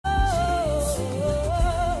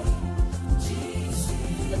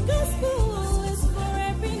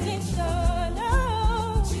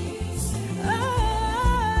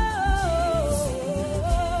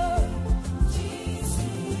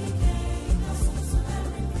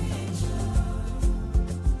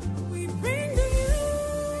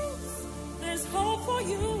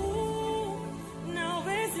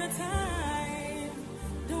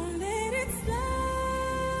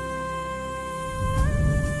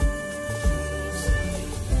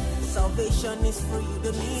Salvation is free, you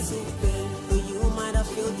don't need to pay. Though you might have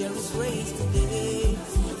felt there is grace today.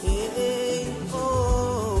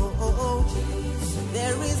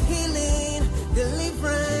 There is healing,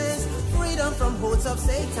 deliverance, freedom from holds of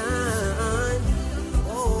Satan.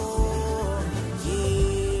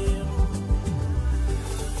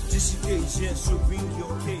 Yes, so bring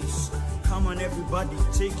your case. Come on, everybody,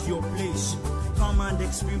 take your place. Come and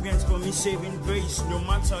experience for me saving grace. No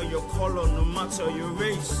matter your color, no matter your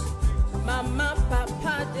race. Mama,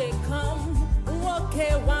 papa, they come.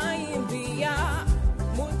 Okay, wine beer.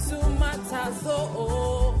 Mutu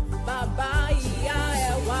matazo. Baba,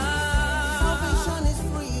 yeah, salvation is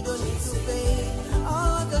free, you don't need to pay.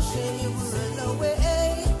 All the shame you will run away.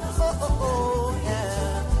 Yeah.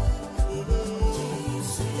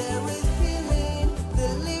 There is healing,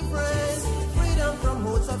 deliverance, freedom from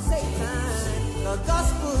holds of Satan. The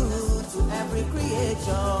gospel to every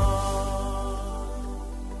creature.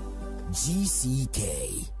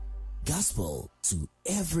 GCK, gospel to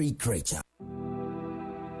every creature.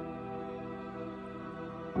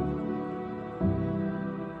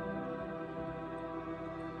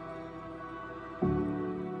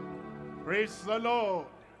 Praise the Lord.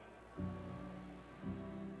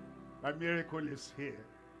 My miracle is here.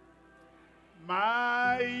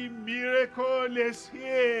 My miracle is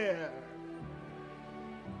here.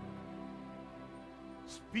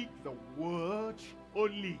 Speak the word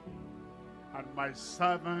only, and my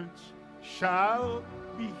servant shall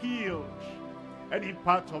be healed. Any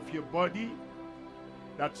part of your body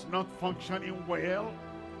that's not functioning well,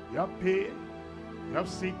 you have pain, you have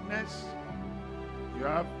sickness, you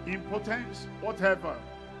have impotence, whatever,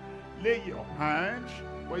 lay your hand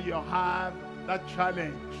where you have that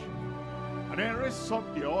challenge, and then raise up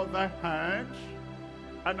the other hand,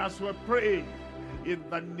 and as we pray in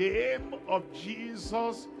the name of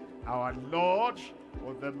Jesus our Lord,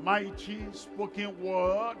 with the mighty spoken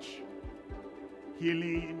word,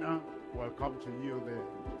 healing will come to you there.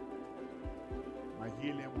 My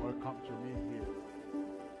healing will come to me here.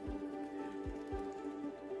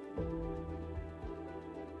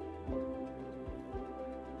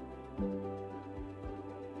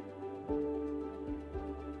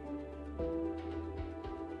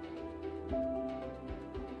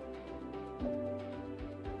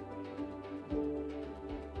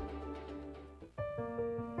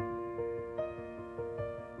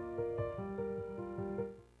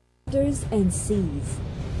 And seas,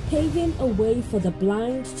 paving a way for the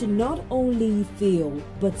blind to not only feel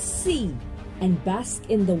but see and bask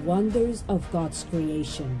in the wonders of God's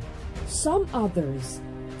creation. Some others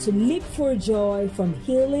to leap for joy from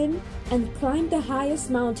healing and climb the highest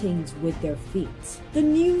mountains with their feet. The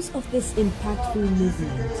news of this impactful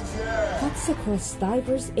movement cuts across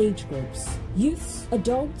diverse age groups, youths,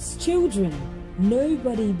 adults, children,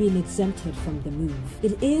 nobody being exempted from the move.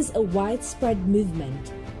 It is a widespread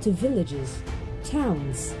movement to villages,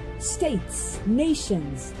 towns, states,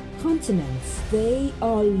 nations, continents. They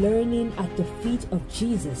are learning at the feet of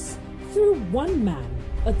Jesus through one man,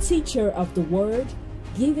 a teacher of the word,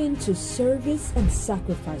 given to service and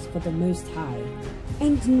sacrifice for the Most High.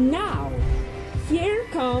 And now, here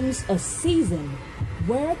comes a season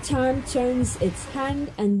where time turns its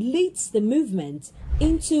hand and leads the movement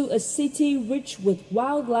into a city rich with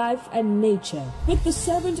wildlife and nature, with the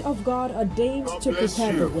servant of God ordained to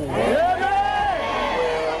prepare the way.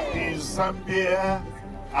 In Zambia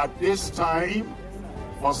at this time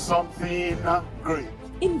for something great.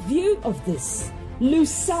 In view of this,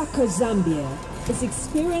 Lusaka, Zambia is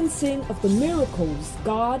experiencing of the miracles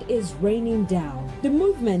God is raining down. The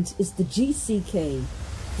movement is the GCK,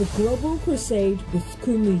 the Global Crusade with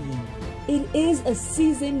KUMUYI. It is a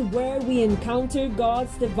season where we encounter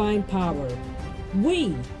God's divine power.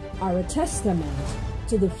 We are a testament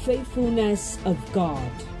to the faithfulness of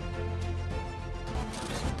God.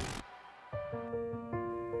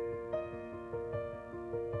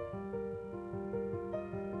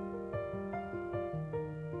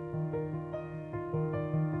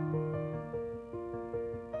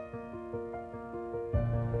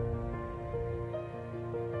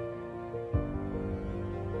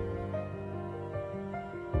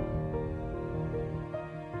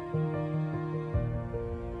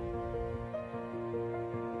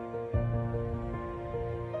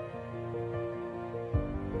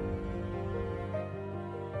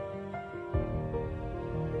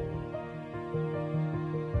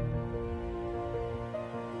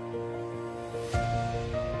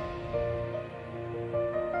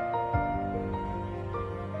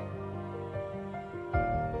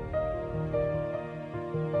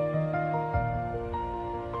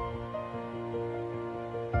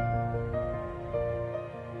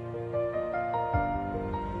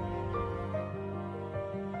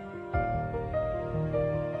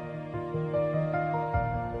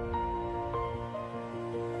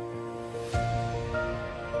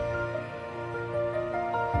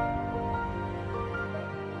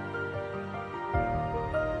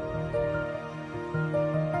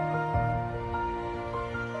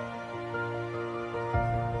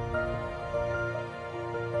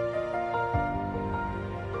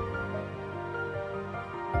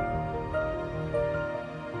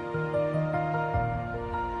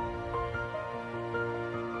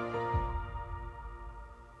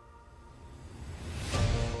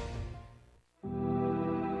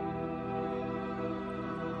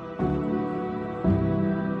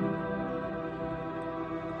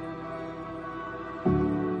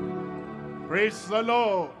 Praise the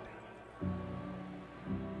Lord.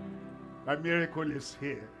 My miracle is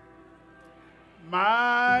here.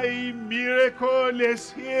 My miracle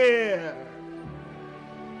is here.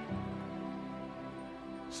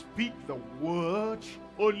 Speak the word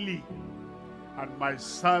only, and my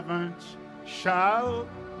servant shall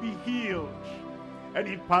be healed.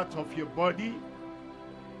 Any part of your body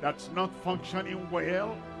that's not functioning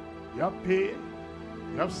well, you have pain,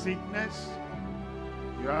 you have sickness,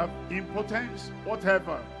 you have impotence,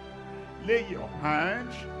 whatever, lay your hand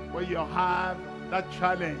where you have that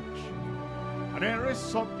challenge, and then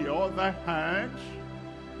raise up the other hand,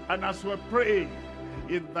 and as we pray,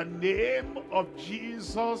 in the name of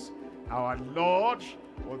Jesus, our Lord,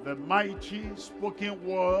 with the mighty spoken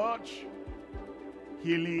word,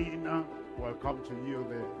 healing will come to you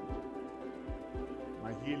there.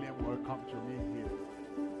 My healing will come to me here.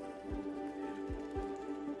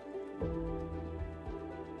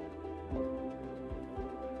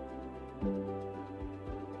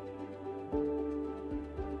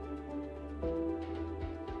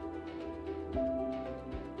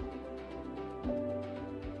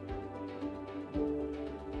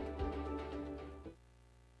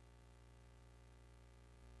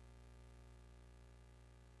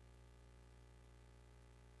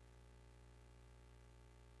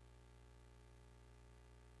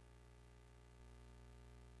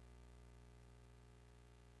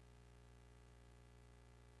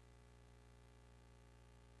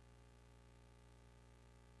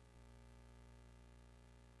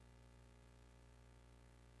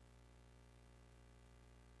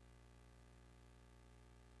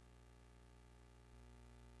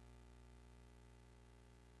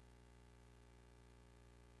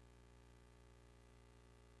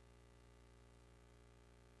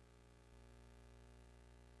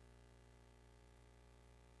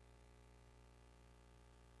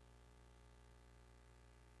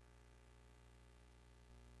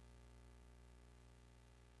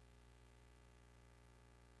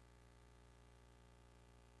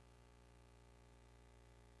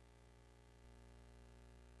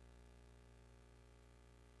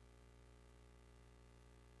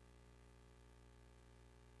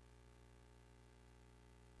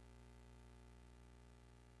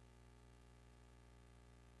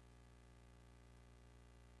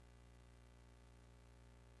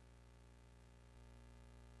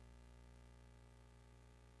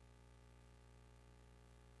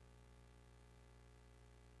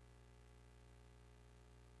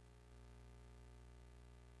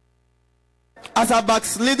 As a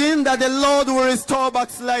backsliding, that the Lord will restore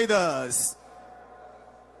backsliders.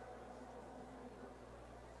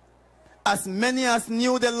 As many as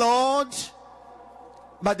knew the Lord,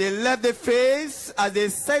 but they left the faith, as they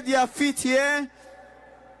set their feet here,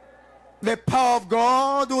 the power of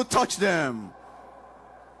God will touch them.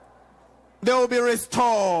 They will be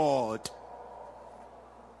restored.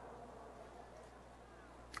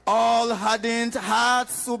 All hardened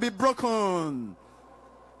hearts will be broken.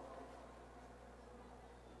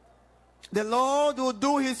 The Lord will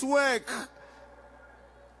do his work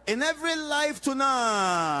in every life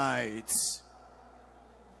tonight.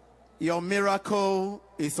 Your miracle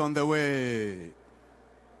is on the way.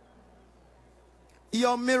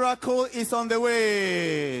 Your miracle is on the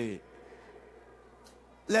way.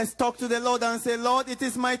 Let's talk to the Lord and say, Lord, it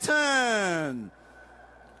is my turn.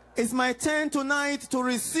 It's my turn tonight to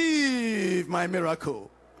receive my miracle.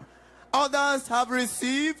 Others have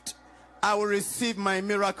received. I will receive my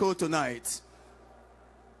miracle tonight.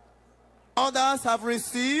 Others have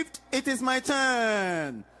received. It is my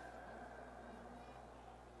turn.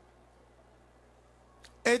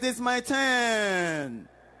 It is my turn.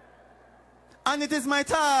 And it is my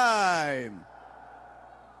time.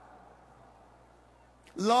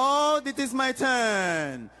 Lord, it is my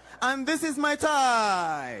turn. And this is my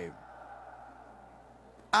time.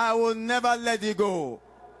 I will never let you go.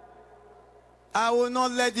 I will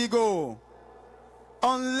not let you go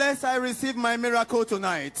unless I receive my miracle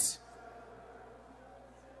tonight.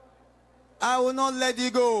 I will not let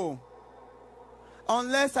you go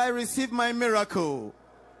unless I receive my miracle.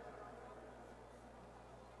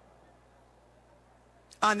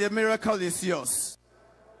 And the miracle is yours.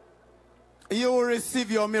 You will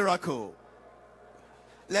receive your miracle.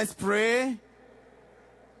 Let's pray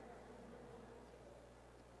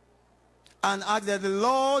and ask that the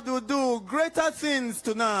Lord will do greater things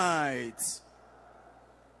tonight.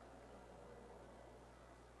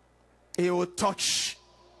 He will touch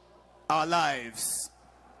our lives.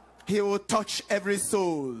 He will touch every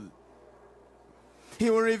soul. He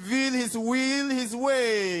will reveal his will, his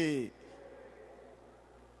way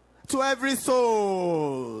to every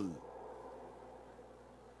soul.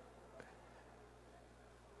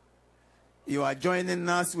 you are joining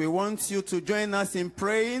us, we want you to join us in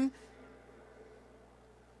praying.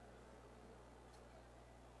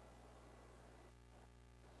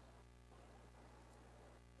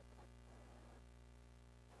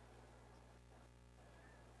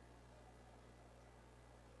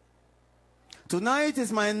 Tonight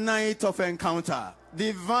is my night of encounter,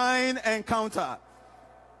 divine encounter.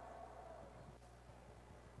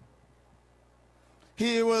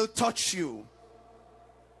 He will touch you.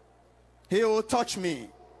 He will touch me.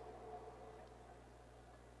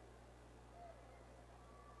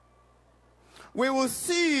 We will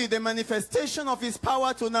see the manifestation of his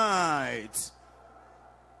power tonight.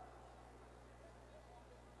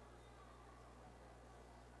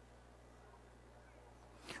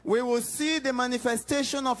 We will see the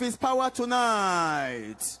manifestation of his power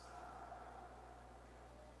tonight.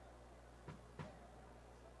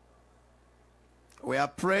 We are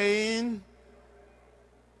praying.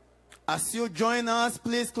 As you join us,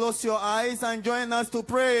 please close your eyes and join us to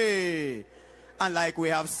pray. And like we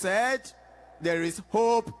have said, there is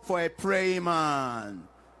hope for a praying man.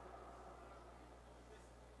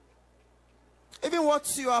 Even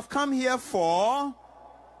what you have come here for,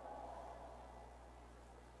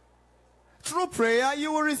 through prayer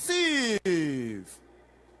you will receive.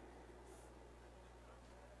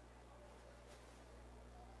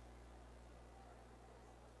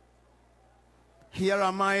 Here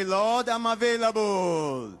am I, Lord, I'm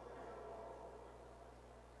available.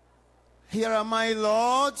 Here am I,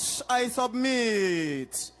 Lord, I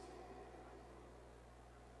submit.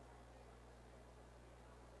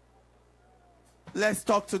 Let's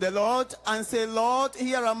talk to the Lord and say, Lord,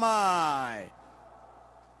 here am I.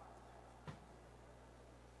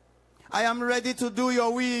 I am ready to do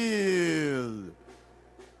your will.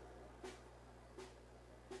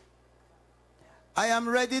 I am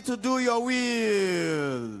ready to do your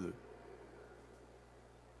will.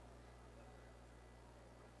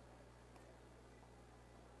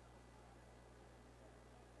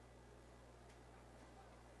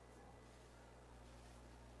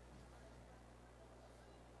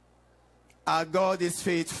 Our God is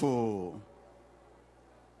faithful.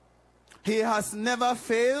 He has never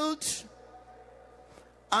failed,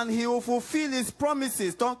 and he will fulfill his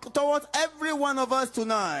promises towards every one of us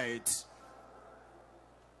tonight.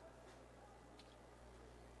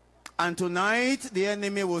 And tonight, the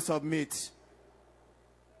enemy will submit.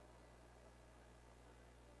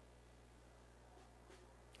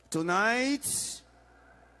 Tonight,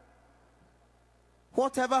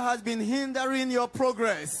 whatever has been hindering your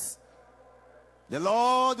progress, the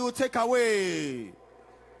Lord will take away.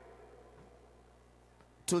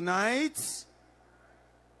 Tonight,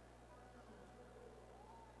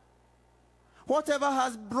 whatever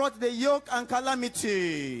has brought the yoke and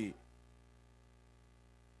calamity,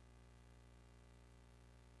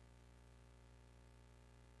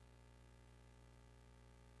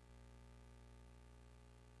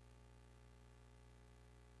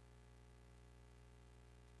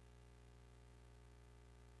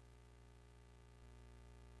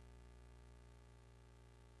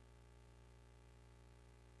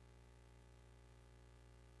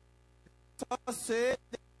 say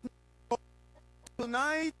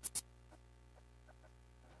tonight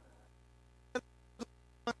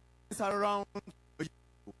is around you.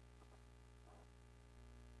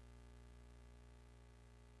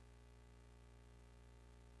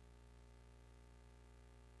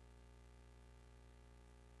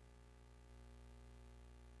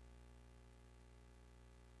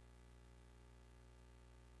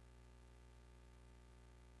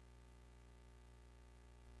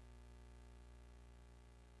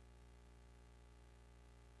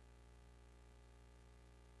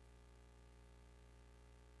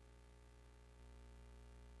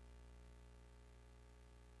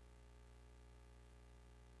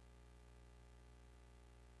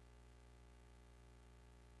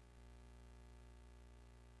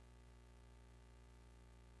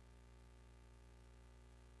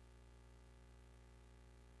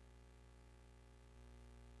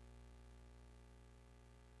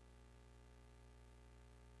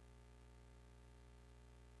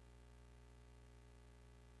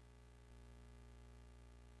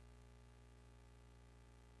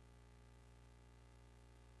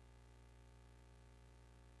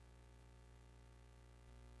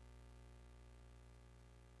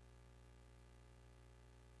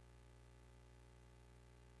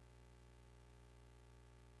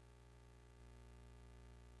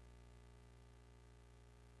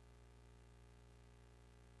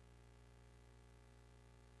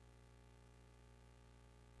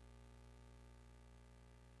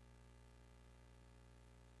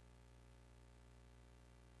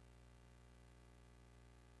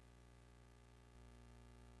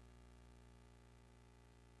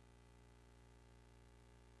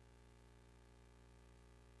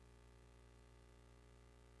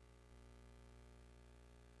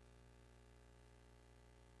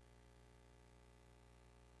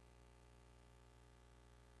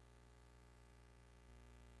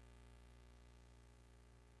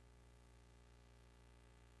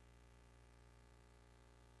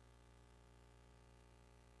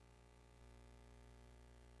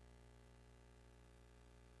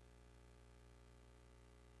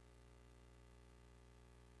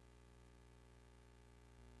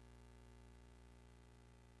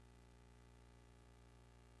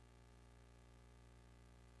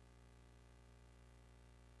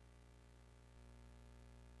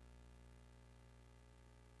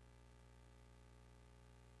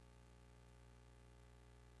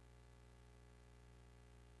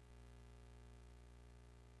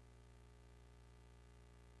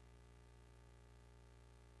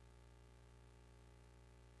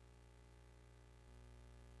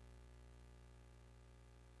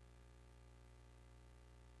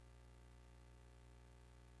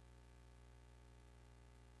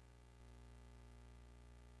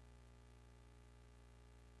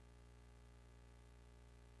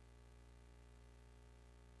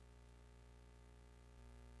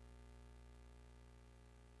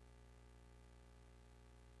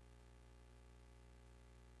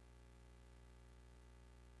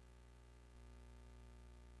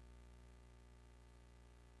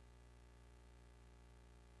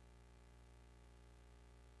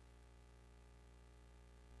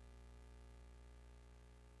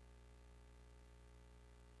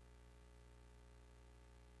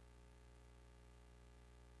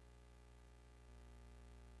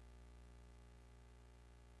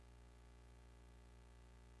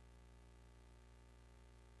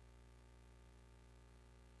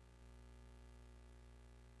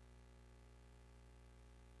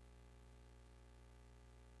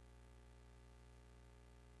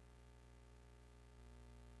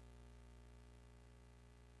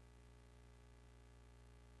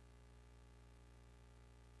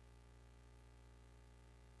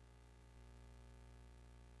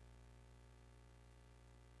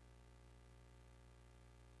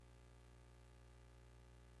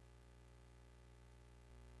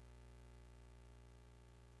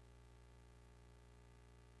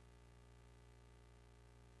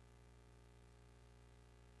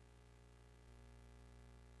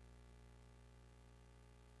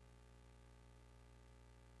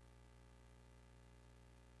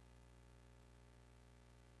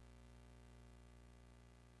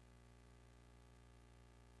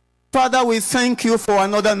 Father, we thank you for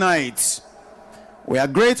another night. We are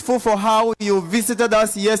grateful for how you visited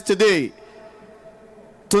us yesterday.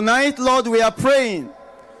 Tonight, Lord, we are praying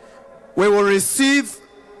we will receive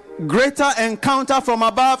greater encounter from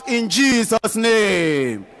above in Jesus'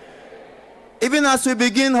 name. Even as we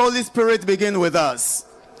begin, Holy Spirit, begin with us.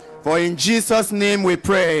 For in Jesus' name we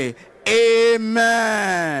pray.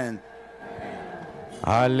 Amen.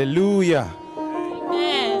 Hallelujah.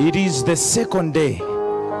 Amen. It is the second day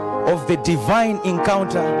of the divine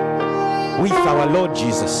encounter with our Lord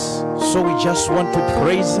Jesus. So we just want to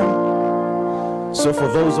praise him. So for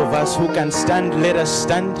those of us who can stand, let us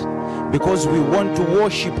stand, because we want to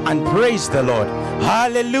worship and praise the Lord.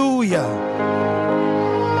 Hallelujah.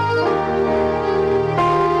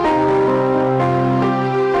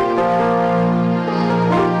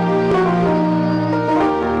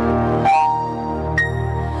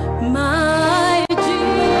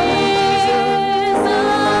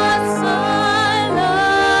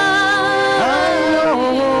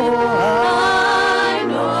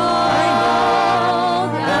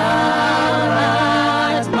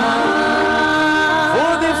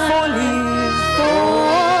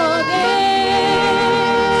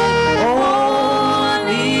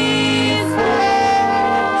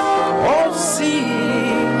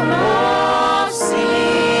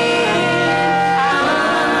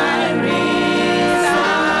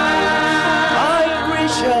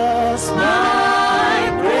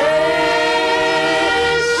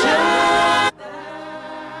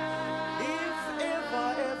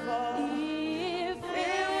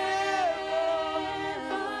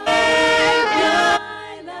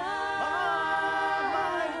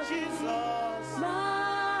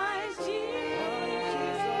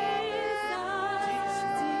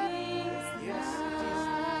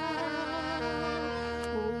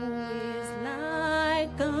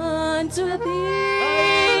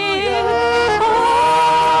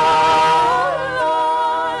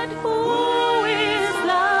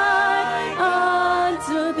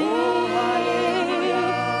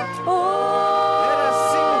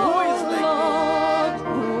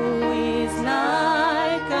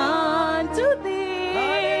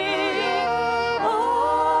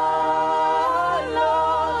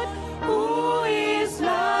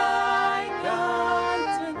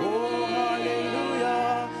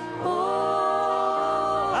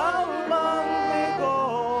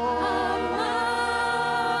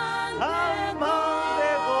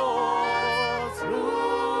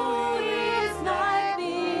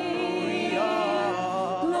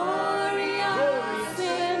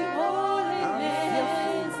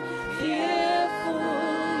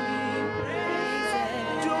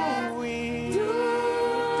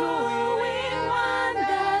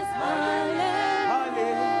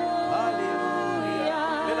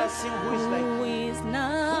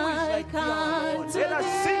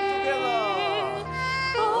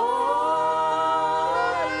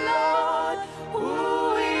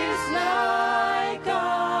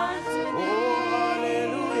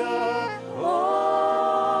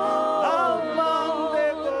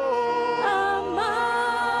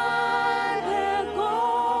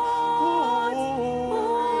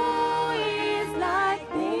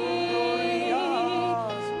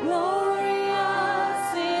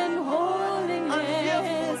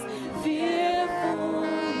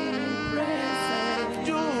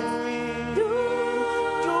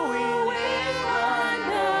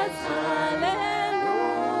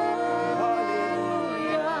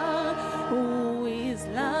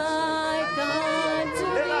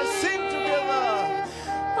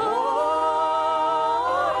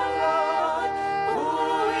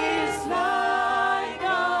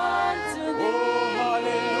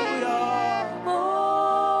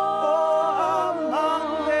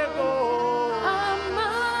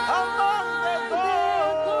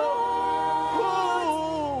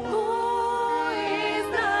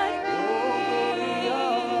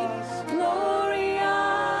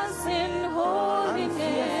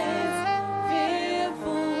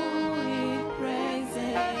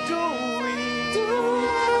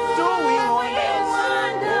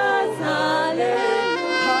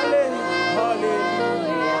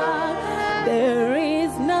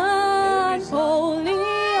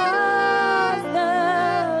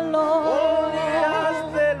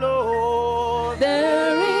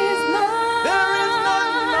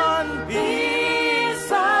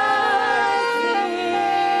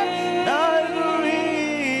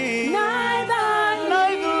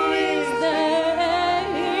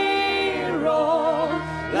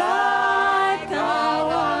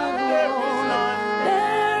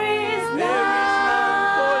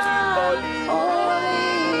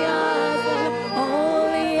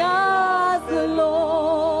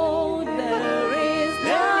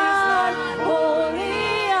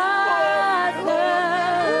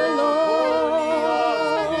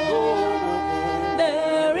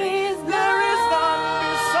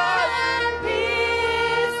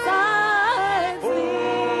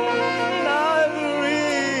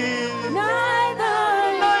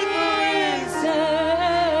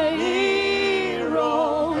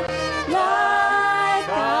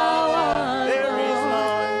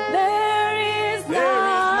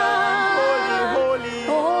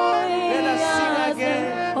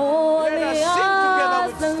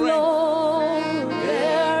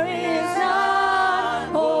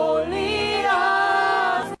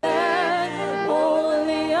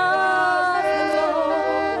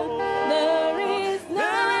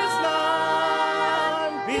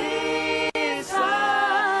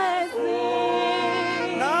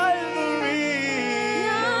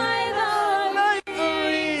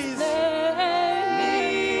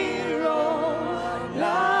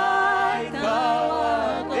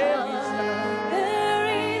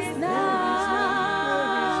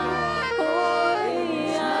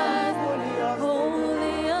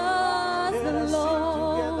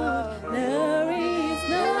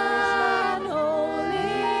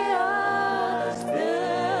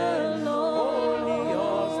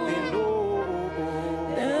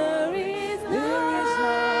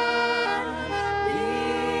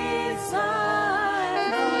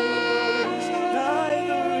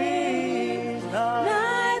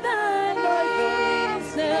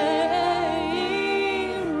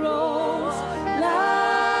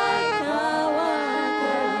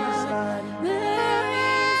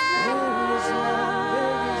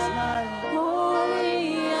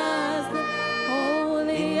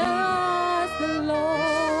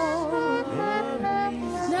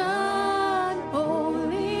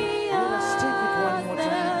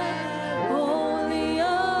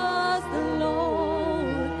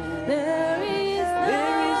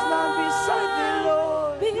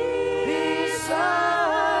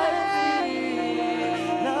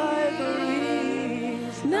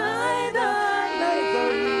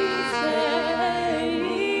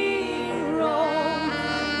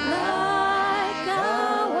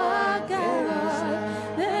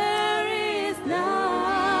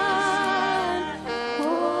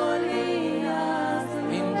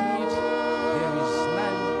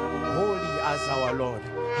 Lord.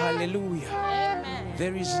 Hallelujah. Amen.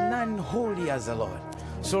 There is none holy as the Lord.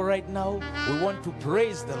 So right now, we want to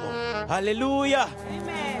praise the Lord. Hallelujah.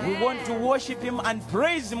 Amen. We want to worship him and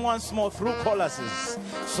praise him once more through choruses.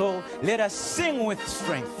 So let us sing with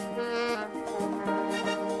strength.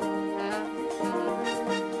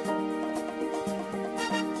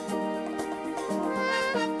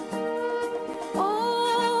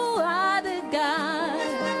 Oh, are the God.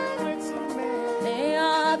 They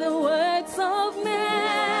are the works of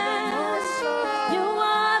man. You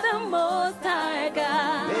are the most high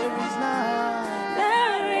God.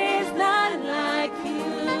 There is none like you.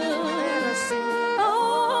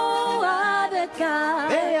 Oh, are the God.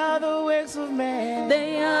 They are the works of man.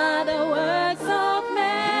 They are the works of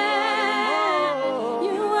man.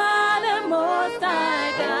 You are the most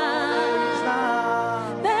high God.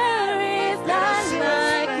 There is none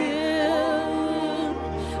like you.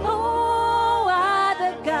 Oh, are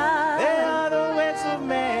the God. They are the works of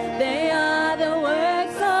man. They are the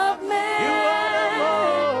works of man.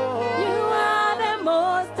 You are the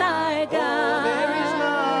most high God. There is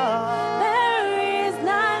none. There is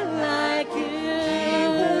none like you.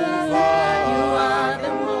 You are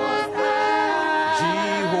the most high.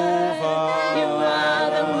 Jehovah. You are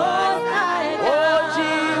the most high Oh, God.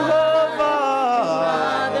 Jehovah. You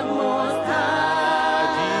are the most high.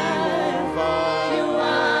 Jehovah. You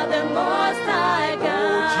are the most high Oh,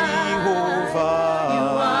 God. Jehovah. You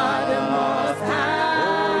are the most high.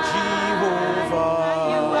 Oh, Jehovah.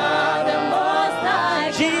 You are the most high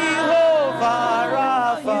God. Jehovah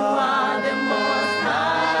Rapha. You are the most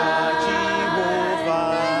high. Jehovah.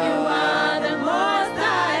 You are the most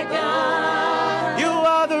high God. You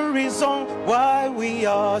are the reason why we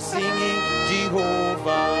are singing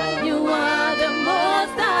Jehovah. You are the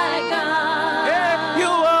most high God. Yeah,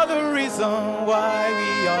 you are the reason why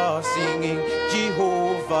we are singing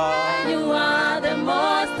Jehovah. You are the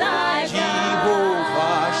most high God.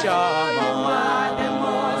 Jehovah You Shammah. are the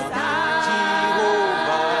most high.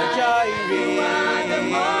 Jehovah Jireh. You are the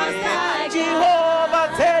most high God. Jehovah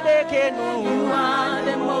Tedekenu. You are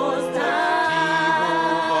the most high.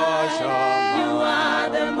 Jehovah Shammah. You are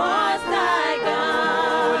the most high Oh,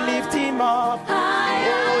 God. lift him up.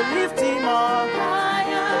 Higher, Oh, lift him up.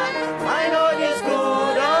 higher. I know he's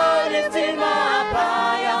good. Oh, lift him up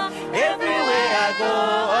higher. Everywhere I go,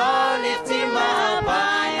 oh, lift him up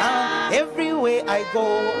higher. Everywhere I go,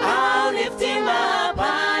 I'll lift him up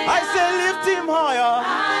higher. I say lift him higher.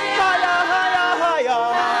 Higher, higher, higher.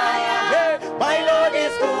 Hey, my Lord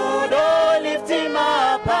is good. Oh, lift him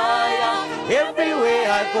up higher. Everywhere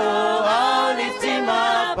I go, I'll lift him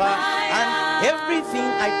up higher. And everything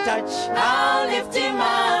I touch, I'll lift him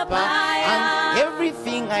up higher. And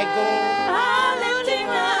everything I go, I'll lift him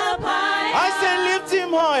up higher. I say lift him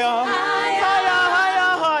higher. Higher,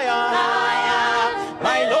 higher, higher.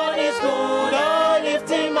 My Lord is good. Oh, lift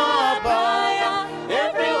him up higher.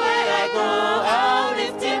 Everywhere I go, I'll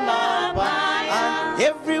lift him up higher. And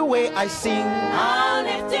everywhere I sing, I'll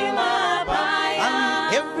lift him up higher.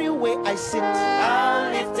 and everywhere I sit,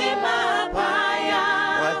 I'll lift him up higher.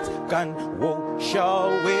 What can wash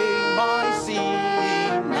away my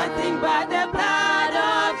sin? Nothing but the blood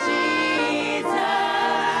of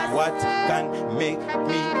Jesus. What can make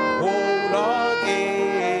me whole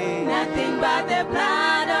again? Nothing but the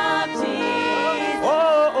blood of Jesus.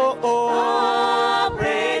 Oh, oh, oh. Oh,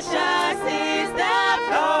 precious is the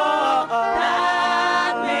flow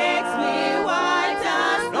that makes me white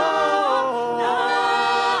as snow. No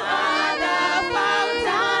other fount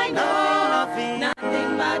I know. Nothing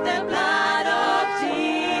but the blood of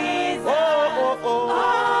Jesus. Oh, oh, oh.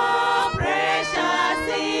 Oh, precious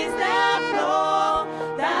is the flow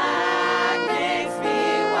that makes me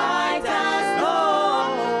white as snow.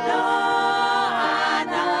 No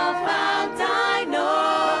other fount I know.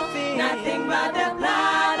 Nothing but the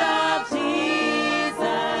blood of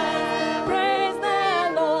Jesus. Praise the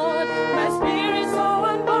Lord, my spirit, soul,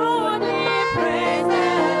 and body. Praise the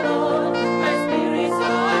Lord, my spirit,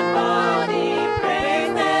 soul, and body.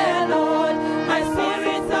 Praise the Lord, my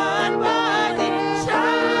spirit, soul, and body.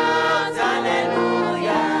 Shout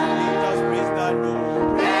hallelujah. Let us praise the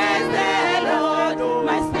Lord. Praise the Lord,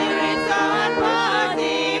 my spirit, soul, and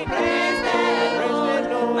body. Praise the Lord,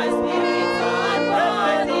 my spirit, soul, and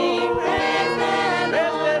body. Praise the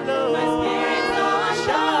Lord, my spirit, soul, and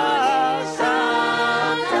body.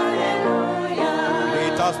 Shout hallelujah.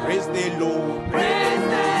 Let us praise the Lord. Praise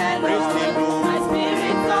the Lord, my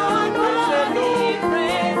spirit, soul, and body.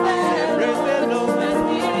 Praise the Lord, my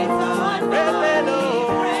spirit, soul, and body.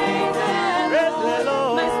 Praise the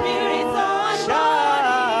Lord, my spirit, soul, and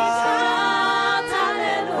body. Shout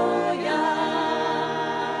hallelujah.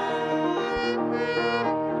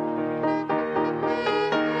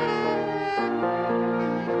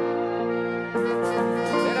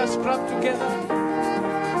 clap together.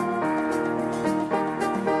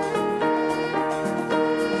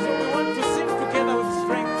 So we want to sing together with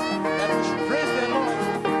strength that we should praise the Lord.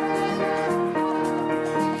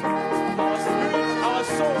 Our spirit, our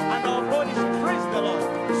soul, and our body should praise the Lord.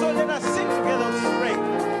 So let us sing together with strength.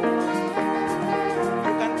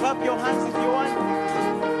 You can clap your hands if you want.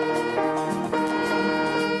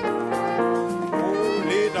 Oh,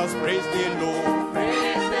 let us praise the Lord.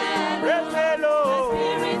 Praise the Lord. Praise the Lord. My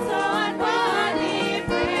spirit, soul, and body.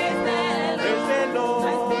 Praise the Praise the Lord. Lord.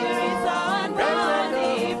 My spirit, soul, and body.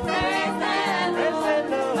 Praise the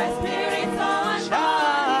Lord. My spirit, soul, and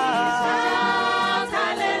body. Shout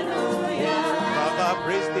hallelujah. Father,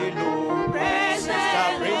 praise the Lord. Praise the Sister,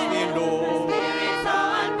 praise the Lord. Lord. My spirit,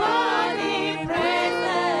 soul, and body. Praise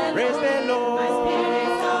the Praise the Lord. My spirit,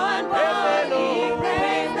 soul, and Praise the body. Lord.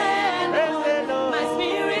 Praise the Praise the Lord. My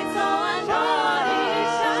spirit, soul, and body.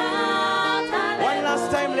 Shout hallelujah. One last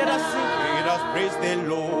time, let us sing. Let us praise the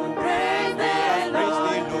Lord. Praise the Praise the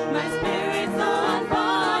Lord. Lord. My spirit, soul, and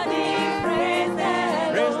body. Praise the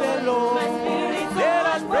Praise the Lord. My spirit, soul, Let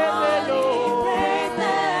us and praise the body. Lord. Praise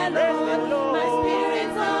the Praise the Lord. My spirit,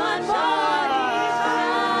 soul, and body.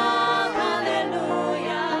 Shout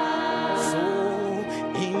hallelujah. So,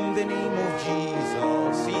 in the name of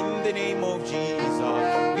Jesus, in the name of Jesus,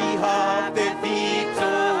 we have the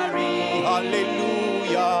victory.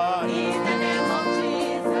 Hallelujah. In the name of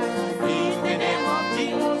Jesus. In the name of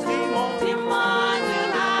Jesus, demons. Demons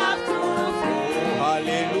will have to flee.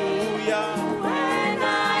 Hallelujah. When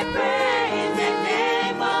I pray in the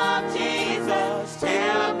name of Jesus,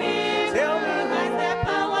 tell me has the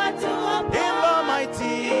power to In the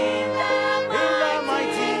mighty, In the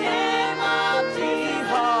mighty name of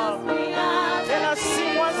Jesus, we have let us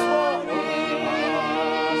sing once more.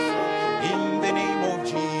 In the name of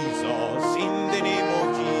Jesus, in the name of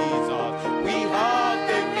Jesus, we have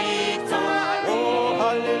the victory. Oh,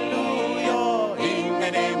 hallelujah. In the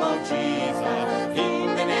name of Jesus,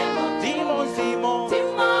 in the name of demons, demons.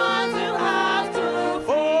 demons will have to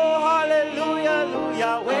flee. Oh, hallelujah,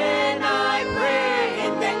 hallelujah. When I pray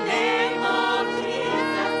in the name of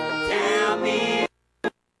Jesus, tell me.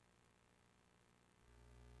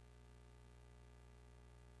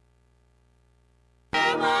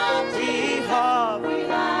 Name of we Jesus, have, we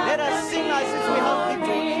have let us sing as if we have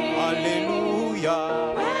victory. Hallelujah.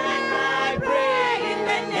 When I pray in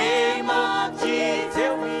the name of Jesus,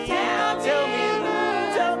 tell me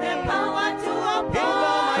the power to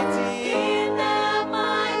oppose. In the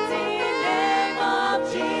mighty name of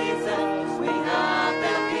Jesus, we have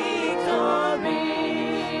the victory.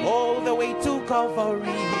 All the way to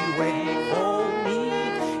Calvary, he went for me.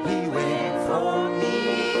 He went for me.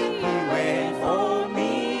 He went for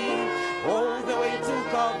me. All the way to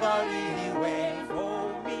Calvary, he went for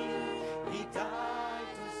me. He died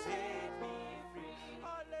to set me free.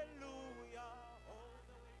 Hallelujah. All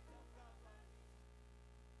the way to Calvary.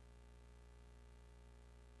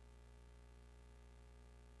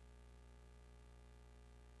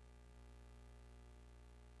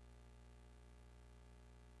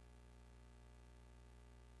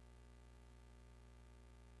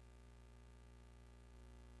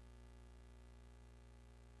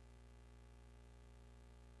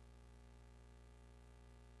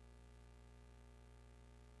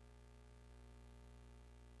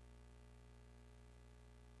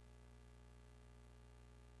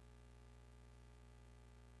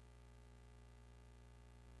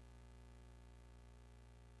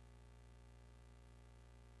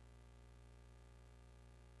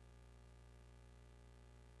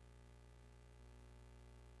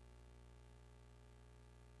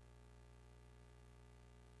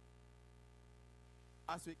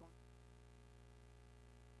 As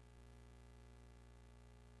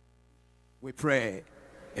we pray.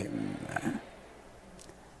 Amen.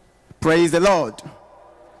 Praise the Lord.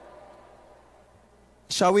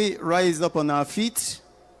 Shall we rise up on our feet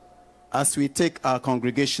as we take our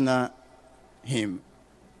congregational hymn,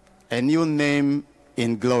 A New Name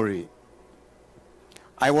in Glory.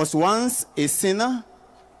 I was once a sinner,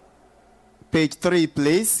 page 3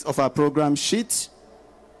 please of our program sheet.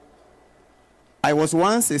 I was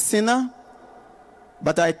once a sinner,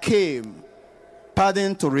 but I came,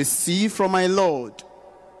 pardon to receive from my Lord.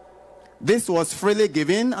 This was freely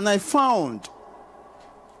given, and I found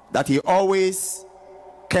that he always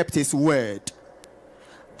kept his word.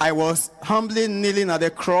 I was humbly kneeling at the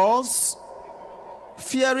cross,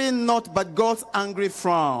 fearing not but God's angry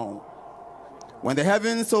frown, when the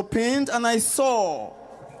heavens opened and I saw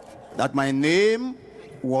that my name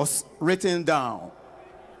was written down.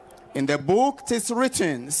 In the book 'tis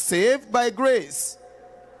written, saved by grace,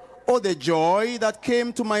 Oh, the joy that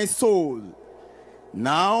came to my soul.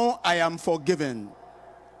 Now I am forgiven,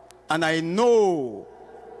 and I know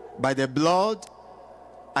by the blood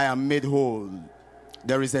I am made whole.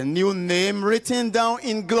 There is a new name written down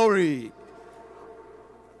in glory,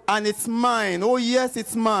 and it's mine. Oh yes,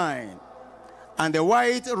 it's mine. And the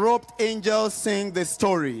white-robed angels sing the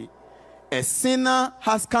story. A sinner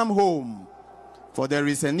has come home, for there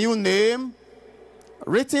is a new name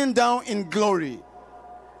written down in glory,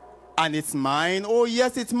 and it's mine. Oh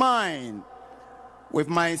yes, it's mine. With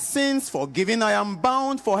my sins forgiven, I am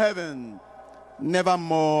bound for heaven,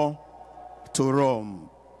 nevermore to roam.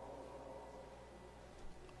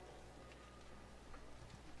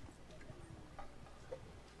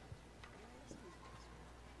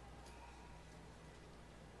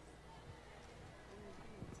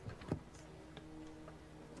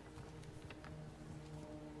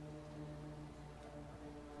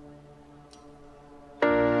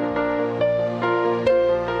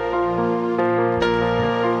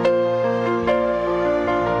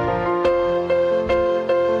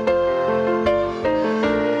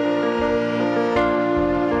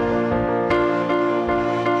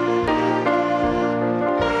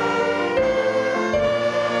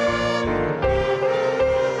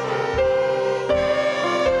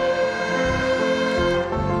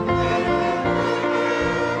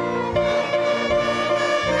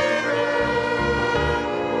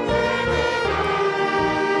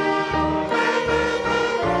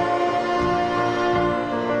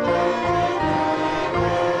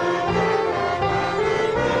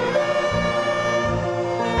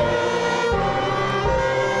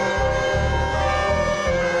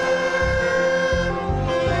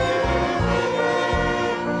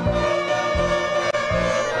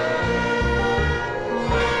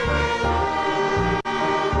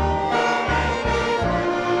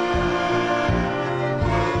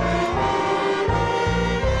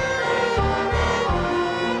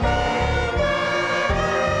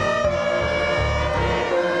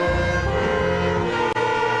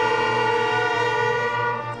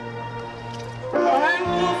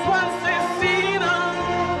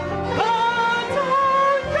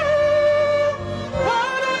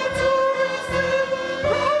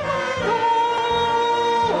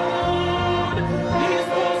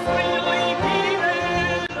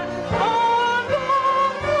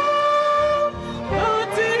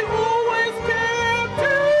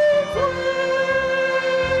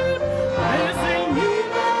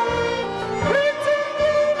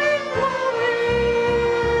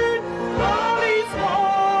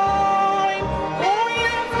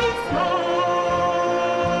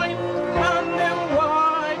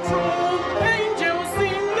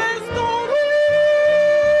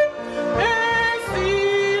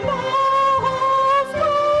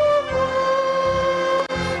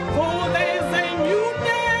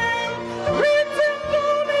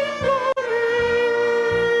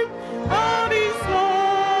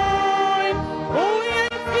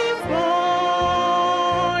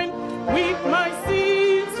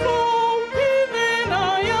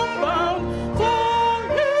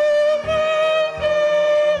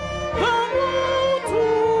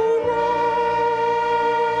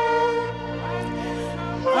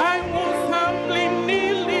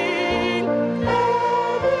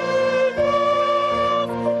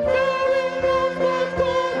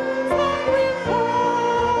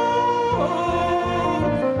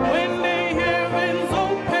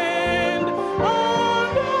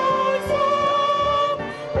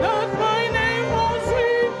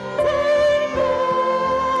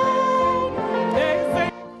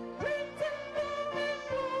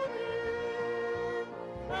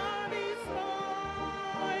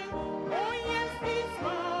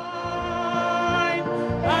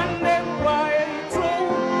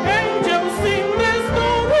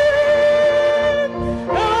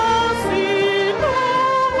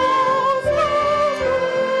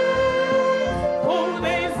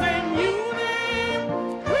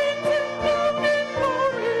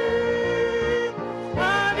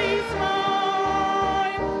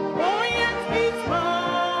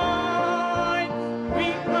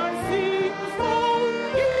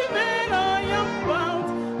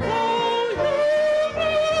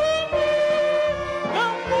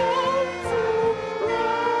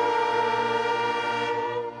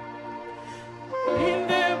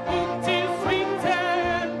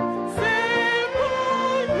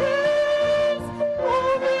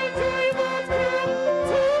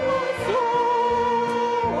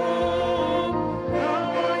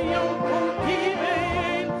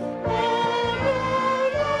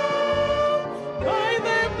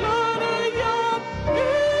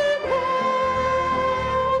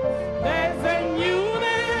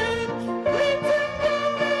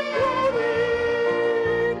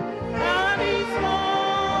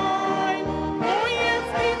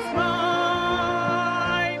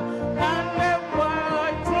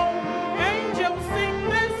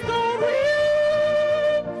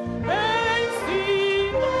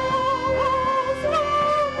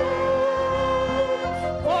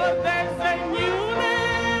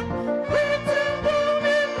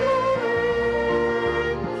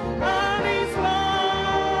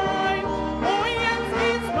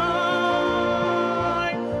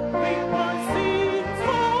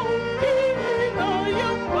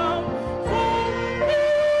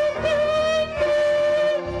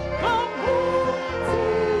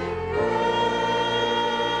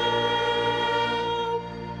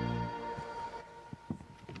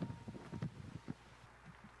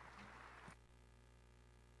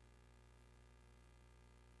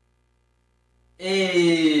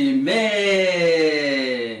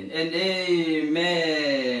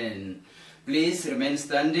 remain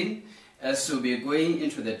standing as we'll be going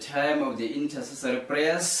into the time of the intercessory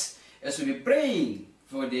prayers, as we'll be praying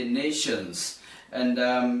for the nations. And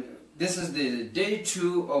this is the day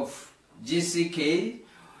 2 of GCK,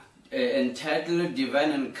 entitled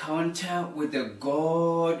Divine Encounter with the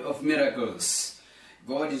God of Miracles.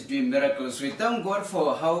 God is doing miracles. We thank God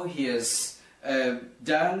for how He has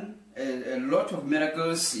done a lot of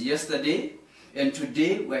miracles yesterday, and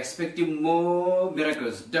today we're expecting more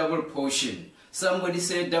miracles, double portion. Somebody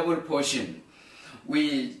say double portion.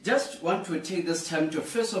 We just want to take this time to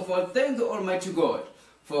first of all thank the Almighty God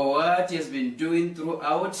for what He has been doing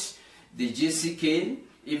throughout the GCK.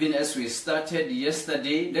 Even as we started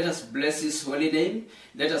yesterday, let us bless His holy name.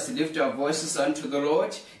 Let us lift our voices unto the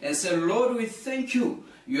Lord and say, Lord, we thank You.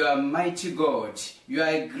 You are mighty God. You are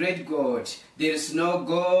a great God. There is no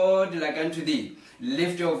God like unto Thee.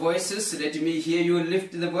 Lift your voices. Let me hear you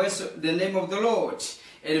lift the voice, the name of the Lord,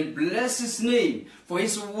 and bless His name for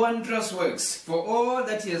His wondrous works, for all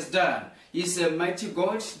that He has done. He is a mighty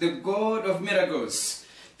God, the God of miracles.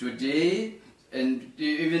 Today, and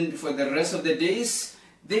even for the rest of the days,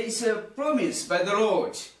 there is a promise by the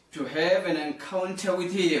Lord to have an encounter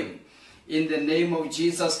with Him. In the name of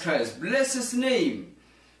Jesus Christ, bless His name.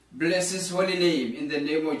 Bless His holy name in the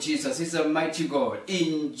name of Jesus. He's a mighty God.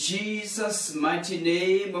 In Jesus' mighty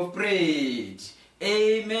name of praise.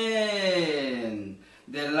 Amen.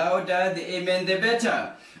 The louder the amen, the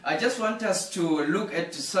better. I just want us to look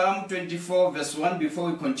at Psalm 24 verse 1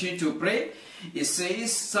 before we continue to pray. It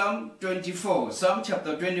says, Psalm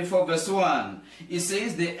chapter 24 verse 1. It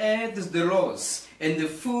says, the earth is the Lord's, and the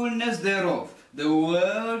fullness thereof, the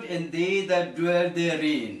world and they that dwell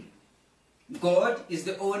therein. God is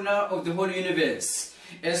the owner of the whole universe.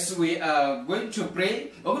 As we are going to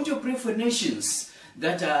pray, we're going to pray for nations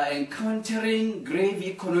that are encountering grave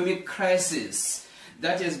economic crisis,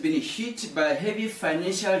 that has been hit by heavy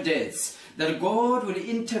financial debts, that God will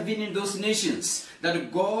intervene in those nations,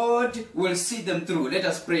 that God will see them through. Let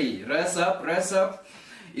us pray. Rise up, rise up.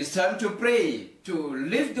 It's time to pray, to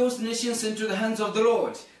lift those nations into the hands of the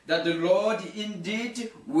Lord, that the Lord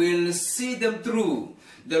indeed will see them through.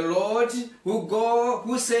 The Lord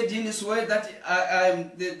who said in His word that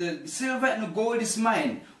the silver and gold is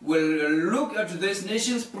mine, will look at those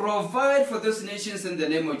nations, provide for those nations in the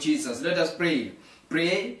name of Jesus. Let us pray.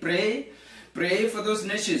 Pray, pray, pray for those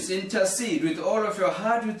nations. Intercede with all of your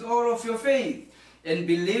heart, with all of your faith, and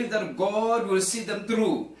believe that God will see them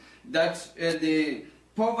through, that the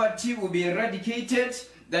poverty will be eradicated,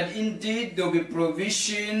 that indeed there will be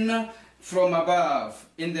provision from above,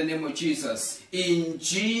 in the name of Jesus. In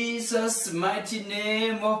Jesus' mighty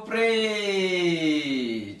name of praise.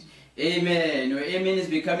 Amen. Your amen is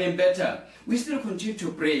becoming better. We still continue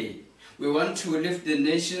to pray. We want to lift the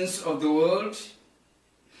nations of the world,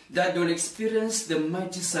 that will experience the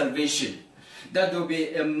mighty salvation, that will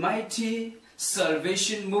be a mighty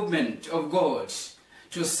salvation movement of God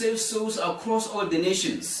to save souls across all the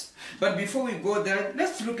nations. But before we go there,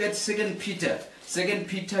 let's look at 2 Peter. 2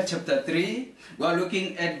 Peter chapter 3, we are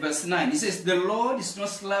looking at verse 9. It says, the Lord is not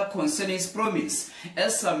slack concerning His promise,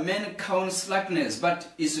 as some men count slackness,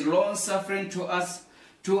 but is long-suffering to us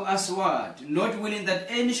what? Not willing that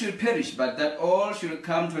any should perish, but that all should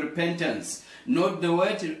come to repentance. Note the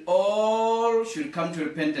word, all should come to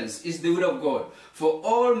repentance. Is the will of God for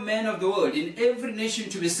all men of the world, in every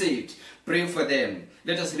nation, to be saved. Pray for them.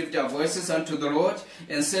 Let us lift our voices unto the Lord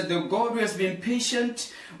and say, the God who has been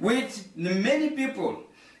patient with many people,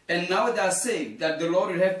 and now they are saved, that the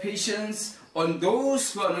Lord will have patience on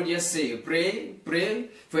those who are not yet saved. Pray,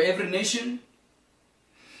 pray for every nation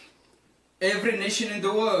in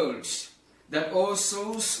the world, that all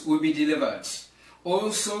souls will be delivered.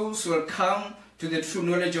 All souls will come to the true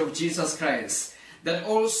knowledge of Jesus Christ, that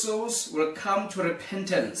all souls will come to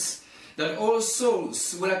repentance, that all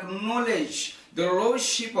souls will acknowledge the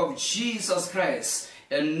Lordship of Jesus Christ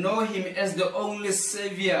and know Him as the only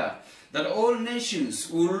Savior, that all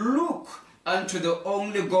nations will look unto the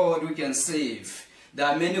only God who can save. There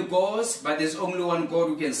are many gods, but there's only one God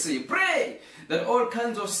who can save. Pray that all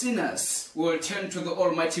kinds of sinners will turn to the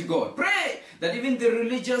Almighty God. Pray that even the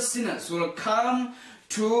religious sinners will come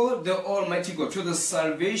to the Almighty God, to the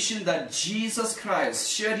salvation that Jesus Christ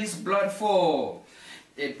shed His blood for.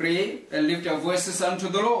 Pray and lift our voices unto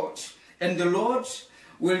the Lord, and the Lord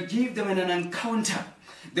will give them an encounter.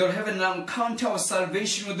 They will have an encounter of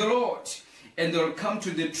salvation with the Lord, and they will come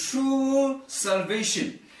to the true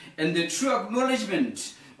salvation and the true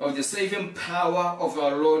acknowledgement of the saving power of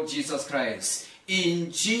our Lord Jesus Christ.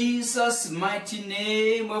 In Jesus' mighty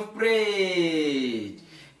name of praise.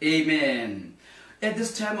 Amen. At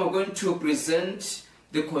this time, I'm going to present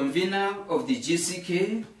the convener of the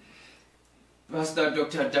GCK, Pastor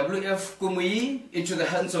Dr. W.F. KUMUYI, into the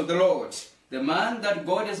hands of the Lord, the man that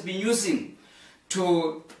God has been using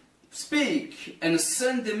to speak and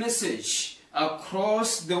send the message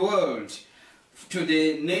across the world to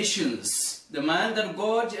the nations, the man that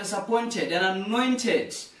God has appointed and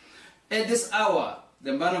anointed at this hour,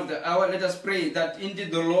 the man of the hour. Let us pray that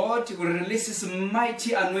indeed the Lord will release his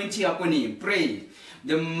mighty anointing upon him. Pray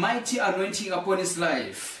the mighty anointing upon his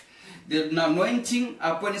life, the anointing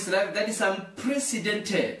upon his life that is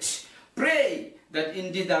unprecedented. Pray that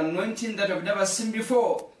indeed the anointing that I've never seen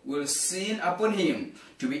before will seen upon him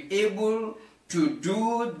to be able to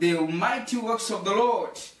do the mighty works of the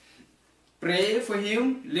Lord. Pray for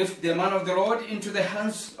him, lift the man of the Lord into the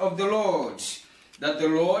hands of the Lord, that the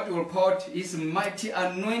Lord will pour his mighty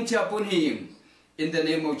anointing upon him in the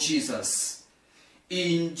name of Jesus.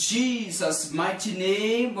 In Jesus' mighty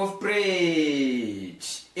name of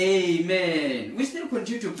praise. Amen. We still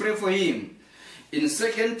continue to pray for him. In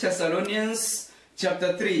 2 Thessalonians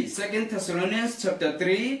chapter 3, 2 Thessalonians chapter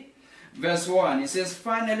 3, verse 1, it says,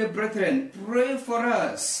 finally, brethren, pray for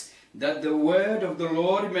us, that the word of the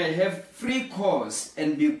Lord may have free course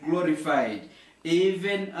and be glorified,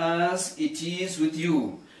 even as it is with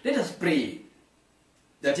you. Let us pray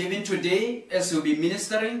that even today, as we'll be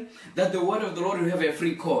ministering, that the word of the Lord will have a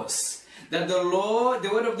free course, that the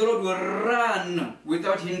word of the Lord will run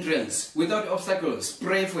without hindrance, without obstacles.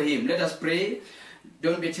 Pray for him. Let us pray.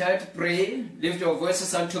 Don't be tired. Pray. Lift your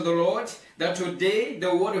voices unto the Lord, that today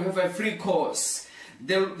the word will have a free course,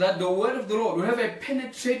 that the word of the Lord will have a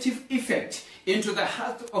penetrative effect into the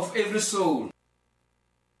heart of every soul.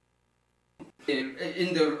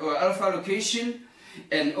 In the Alpha location,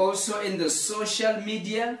 and also in the social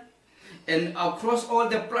media, and across all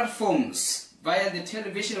the platforms, via the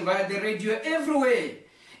television, via the radio, everywhere,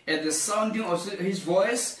 at the sounding of his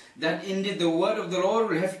voice, that indeed the word of the Lord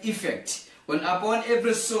will have effect upon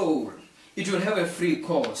every soul. It will have a free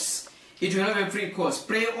course. It will have a free course.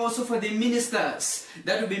 Pray also for the ministers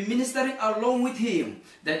that will be ministering along with him,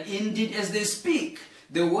 that indeed as they speak,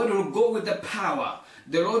 the word will go with the power.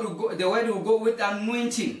 The word will go with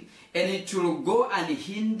anointing, and it will go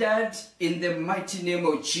unhindered in the mighty name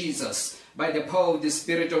of Jesus, by the power of the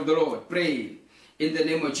Spirit of the Lord. Pray in the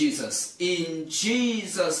name of Jesus. In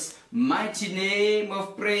Jesus' mighty name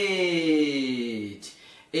of praise.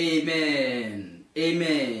 Amen.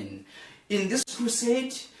 Amen. In this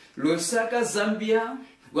crusade, Lusaka, Zambia,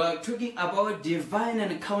 we are talking about divine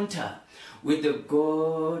encounter with the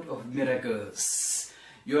God of miracles.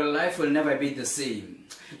 Your life will never be the same.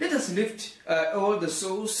 Let us lift all the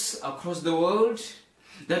souls across the world,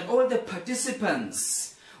 that all the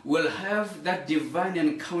participants will have that divine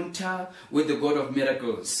encounter with the God of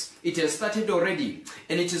miracles. It has started already,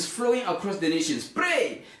 and it is flowing across the nations.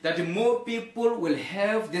 Pray that more people will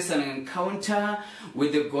have this encounter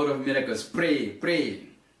with the God of miracles. Pray, pray.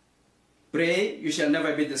 Pray, you shall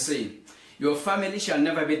never be the same. Your family shall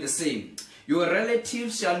never be the same. Your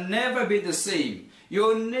relatives shall never be the same.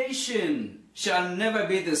 Your nation shall never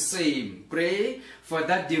be the same. Pray for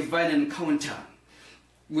that divine encounter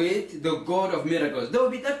with the God of miracles. There will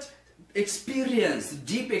be that experience,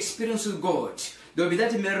 deep experience with God. There will be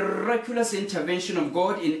that miraculous intervention of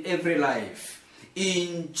God in every life.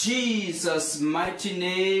 In Jesus' mighty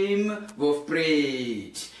name we've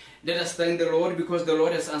prayed. Let us thank the Lord, because the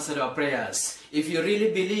Lord has answered our prayers. If you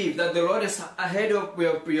really believe that the Lord is ahead of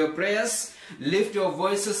your prayers, lift your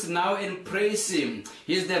voices now and praise him.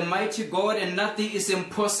 He is the mighty God, and nothing is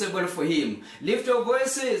impossible for him. Lift your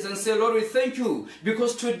voices and say, Lord, we thank you,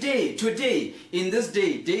 because today, in this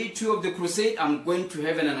day, day 2 of the crusade, I'm going to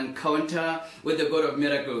have an encounter with the God of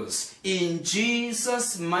miracles. In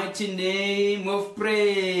Jesus' mighty name of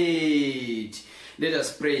praise. Let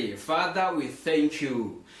us pray. Father, we thank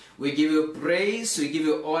you. We give you praise, we give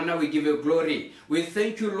you honor, we give you glory. We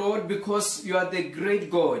thank you, Lord, because you are the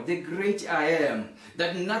great God, the great I am,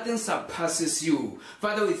 that nothing surpasses you.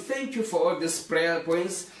 Father, we thank you for all these prayer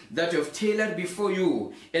points that you have tailored before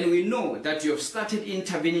you. And we know that you have started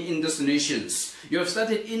intervening in those nations. You have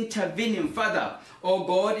started intervening, Father, oh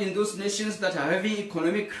God, in those nations that are having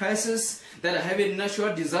economic crisis, that are having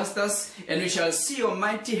natural disasters, and we shall see your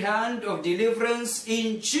mighty hand of deliverance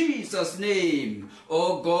in Jesus' name.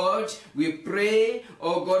 Oh God, we pray,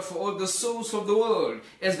 oh God, for all the souls of the world,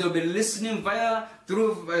 as they'll be listening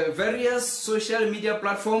through various social media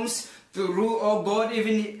platforms, through, oh God,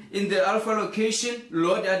 even in the Alpha location,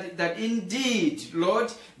 Lord, that indeed,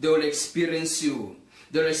 Lord, they will experience you.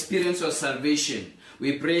 They will experience your salvation.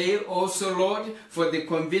 We pray also, Lord, for the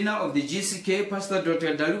convener of the GCK, Pastor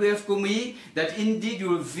Dr. WF KUMUYI, that indeed you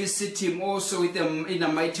will visit him also in a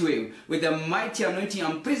mighty way, with a mighty anointing,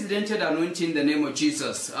 unprecedented anointing in the name of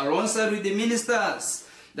Jesus. Alongside with the ministers,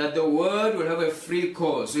 that the word will have a free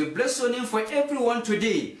course. We bless your name for everyone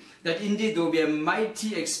today, that indeed there will be a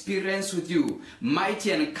mighty experience with you, mighty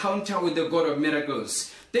encounter with the God of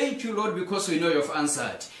miracles. Thank you, Lord, because we know you have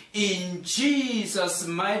answered. In Jesus'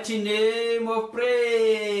 mighty name of prayed.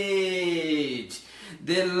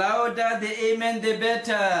 The louder the amen, the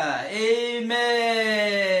better. Amen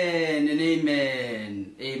and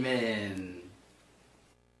amen. Amen.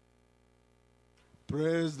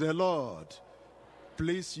 Praise the Lord.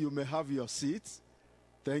 Please, you may have your seats.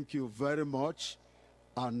 Thank you very much.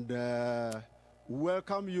 And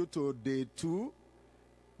welcome you to day 2.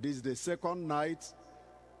 This is the second night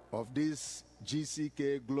of this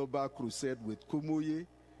GCK Global Crusade with KUMUYI,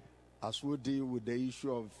 as we deal with the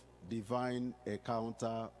issue of divine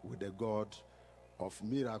encounter with the God of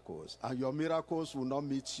miracles. And your miracles will not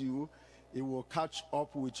meet you, it will catch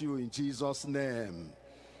up with you in Jesus' name.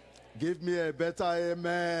 Give me a better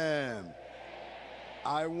amen.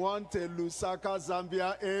 I want a Lusaka,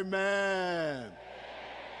 Zambia, amen.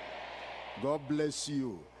 God bless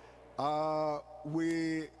you.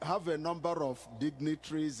 We have a number of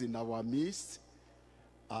dignitaries in our midst,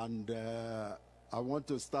 and I want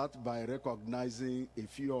to start by recognizing a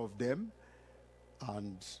few of them,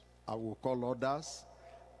 and I will call others.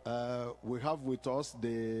 We have with us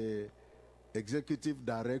the Executive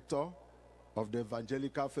Director of the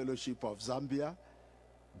Evangelical Fellowship of Zambia,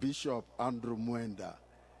 Bishop Andrew Mwenda.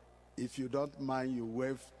 If you don't mind, you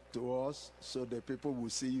wave to us so the people will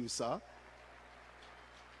see you, sir.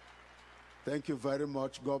 Thank you very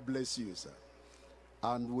much. God bless you, sir.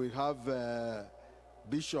 And we have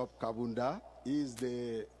Bishop Kabunda. He is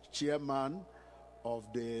the chairman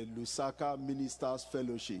of the Lusaka Ministers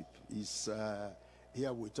Fellowship. He's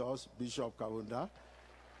here with us, Bishop Kabunda.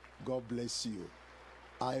 God bless you.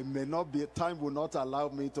 I may not be, time will not allow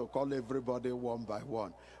me to call everybody one by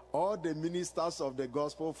one. All the ministers of the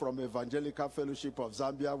gospel from Evangelical Fellowship of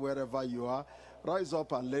Zambia, wherever you are, rise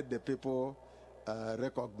up and let the people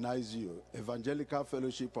recognize you. Evangelical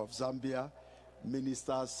Fellowship of Zambia,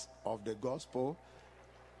 ministers of the gospel.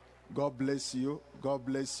 God bless you. God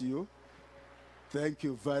bless you. Thank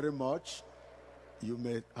you very much. You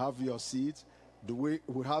may have your seat. We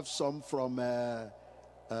have some from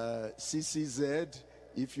CCZ.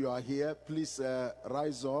 If you are here, please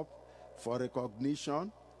rise up for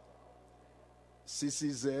recognition.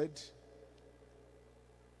 CCZ.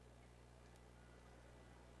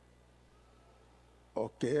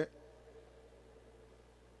 Okay.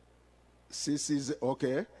 CCZ,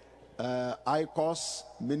 okay. ICOS,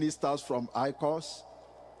 ministers from ICOS.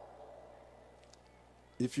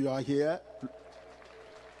 If you are here,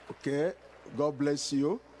 okay. God bless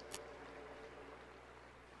you.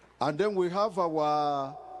 And then we have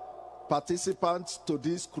our participants to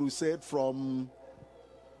this crusade from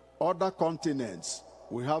other continents.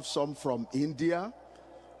 We have some from India.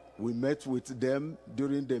 We met with them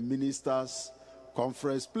during the ministers'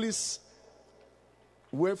 conference. Please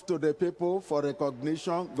wave to the people for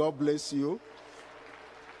recognition. God bless you.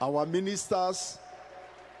 Our ministers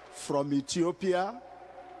from Ethiopia,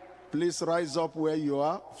 please rise up where you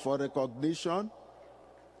are for recognition.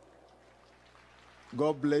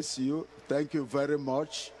 God bless you. Thank you very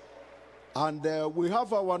much. And we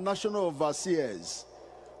have our national overseers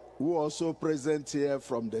who are also present here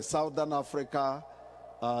from the Southern Africa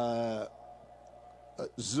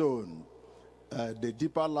zone. The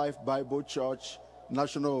Deeperlife Bible Church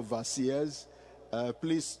national overseers.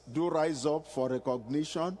 Please do rise up for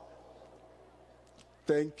recognition.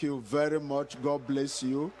 Thank you very much. God bless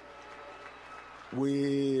you.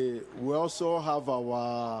 We also have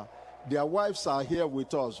their wives are here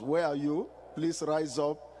with us. Where are you? Please rise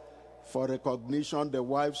up for recognition, the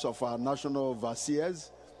wives of our national overseers.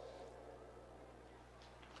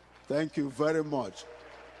 Thank you very much.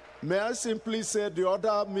 May I simply say the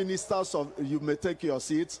other ministers of, you may take your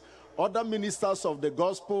seats, other ministers of the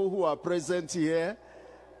gospel who are present here,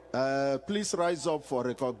 please rise up for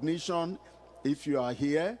recognition if you are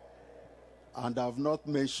here and have not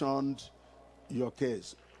mentioned your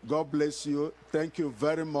case. God bless you. Thank you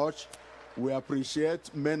very much. We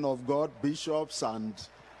appreciate men of God, bishops and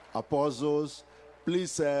apostles.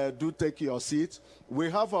 Please do take your seat. We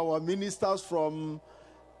have our ministers from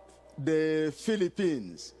the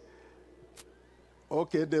Philippines.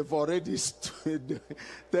 Okay, they've already stood.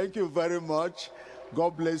 Thank you very much.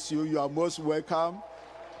 God bless you. You are most welcome.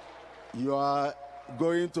 You are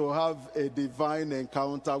going to have a divine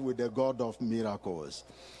encounter with the God of miracles.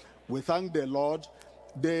 We thank the Lord.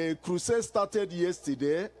 The crusade started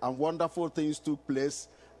yesterday, and wonderful things took place,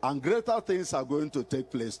 and greater things are going to take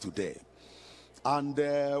place today. And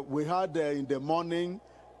we had in the morning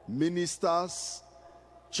ministers,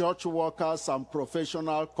 church workers, and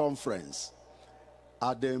professional conference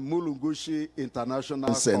at the Mulungushi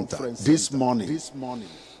International Conference this morning.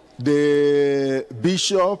 The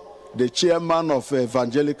bishop, the chairman of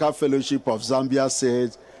Evangelical Fellowship of Zambia,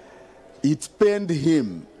 said it pained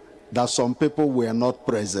him that some people were not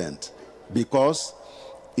present because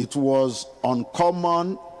it was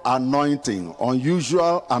uncommon anointing,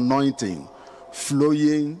 unusual anointing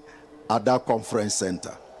flowing at that conference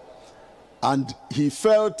center. And he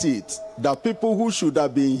felt it that people who should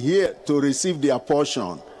have been here to receive their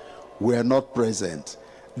portion were not present.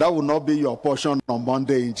 That will not be your portion on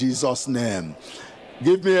Monday in Jesus' name.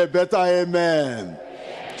 Give me a better amen.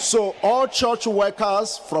 So all church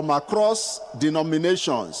workers from across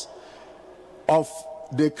denominations of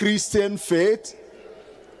the Christian faith,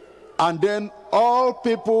 and then all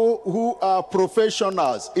people who are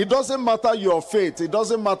professionals. It doesn't matter your faith. It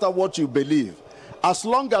doesn't matter what you believe. As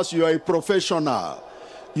long as you are a professional,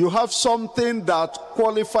 you have something that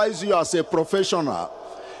qualifies you as a professional.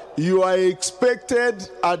 You are expected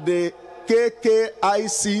at the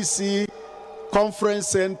KKICC Conference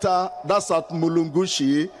Center, that's at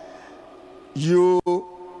Mulungushi. You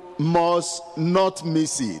must not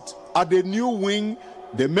miss it. At the new wing,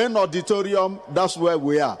 the main auditorium, that's where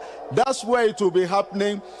we are. That's where it will be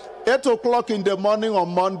happening, 8 o'clock in the morning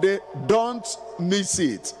on Monday. Don't miss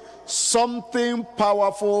it. Something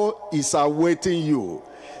powerful is awaiting you.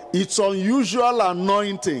 It's unusual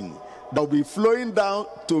anointing that will be flowing down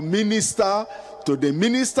to minister to the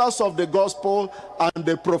ministers of the gospel and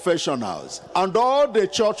the professionals and all the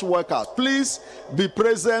church workers. Please be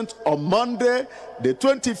present on Monday, the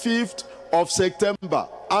 25th of September.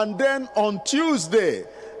 And then on Tuesday,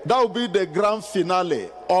 that will be the grand finale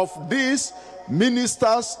of this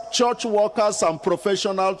ministers, church workers, and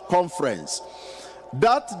professional conference.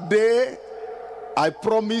 That day, I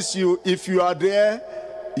promise you, if you are there,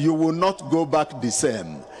 you will not go back the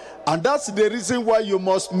same. And that's the reason why you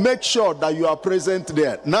must make sure that you are present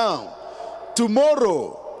there. Now,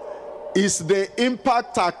 tomorrow is the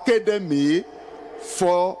Impact Academy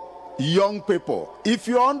for young people. If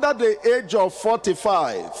you're under the age of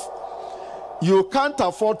 45, you can't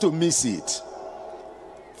afford to miss it.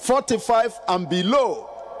 45 and below,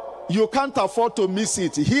 you can't afford to miss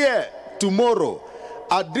it. Here, tomorrow,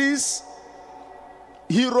 at this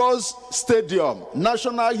Heroes Stadium,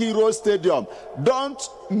 National Heroes Stadium. Don't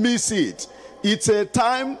miss it. It's a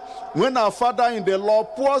time when our Father in the Lord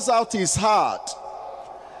pours out his heart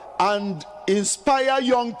and inspire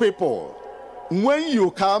young people. When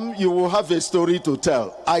you come, you will have a story to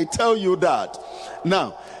tell. I tell you that.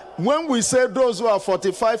 Now, when we say those who are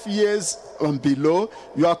 45 years and below,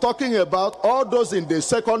 you are talking about all those in the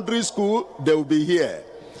secondary school. They will be here.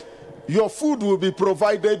 Your food will be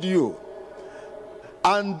provided you.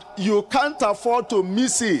 And you can't afford to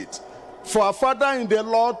miss it. For our Father in the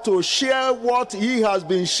Lord to share what he has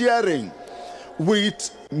been sharing with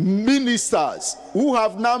ministers who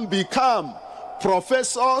have now become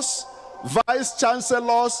professors, vice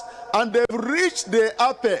chancellors, and they've reached the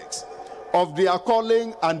apex of their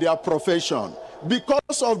calling and their profession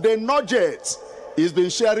because of the knowledge he's been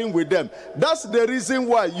sharing with them. That's the reason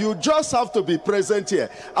why you just have to be present here.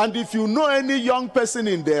 And if you know any young person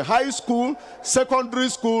in the high school, secondary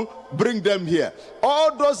school, bring them here.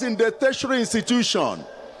 All those in the tertiary institution,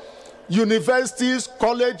 universities,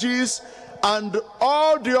 colleges, and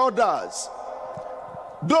all the others,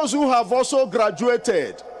 those who have also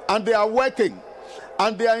graduated and they are working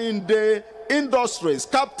and they are in the industries,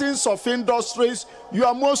 captains of industries, you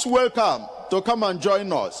are most welcome to come and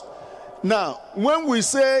join us. Now, when we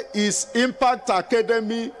say it's Impact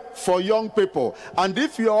Academy for young people, and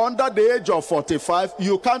if you're under the age of 45,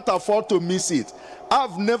 you can't afford to miss it.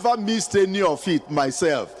 I've never missed any of it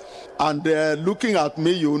myself. And looking at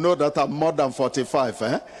me, you know that I'm more than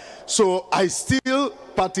 45. So I still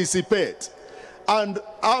participate. And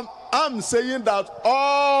I'm saying that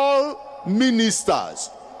all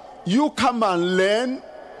ministers, you come and learn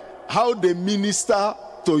how they minister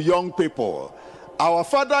to young people. Our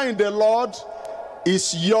Father in the Lord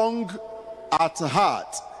is young at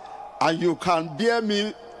heart, and you can bear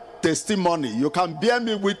me testimony, you can bear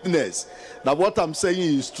me witness that what I'm saying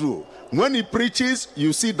is true. When he preaches,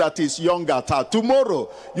 you see that he's young at heart.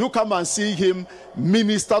 Tomorrow, you come and see him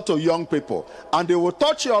minister to young people, and they will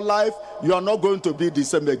touch your life. You are not going to be the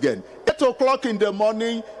same again. 8 8 o'clock in the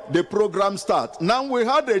morning, the program starts. Now we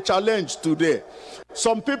had a challenge today.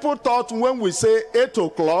 Some people thought when we say 8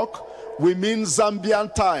 o'clock, we mean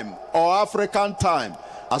Zambian time or African time.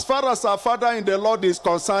 As far as our Father in the Lord is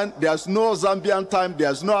concerned, there's no Zambian time,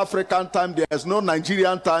 there's no African time, there's no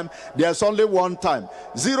Nigerian time, there's only one time.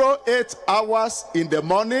 08 hours in the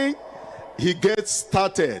morning, he gets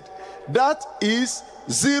started. That is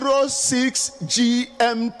 06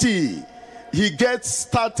 GMT. He gets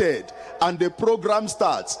started and the program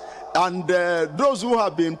starts. And those who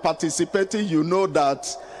have been participating, you know that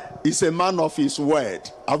he's a man of his word.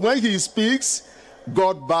 And when he speaks,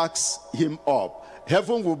 God backs him up.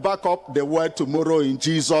 Heaven will back up the word tomorrow in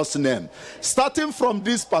Jesus' name. Starting from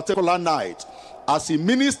this particular night, as he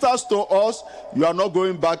ministers to us, you are not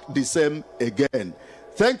going back the same again.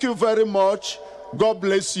 Thank you very much. God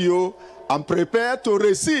bless you. And prepare to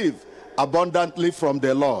receive abundantly from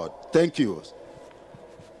the Lord. Thank you.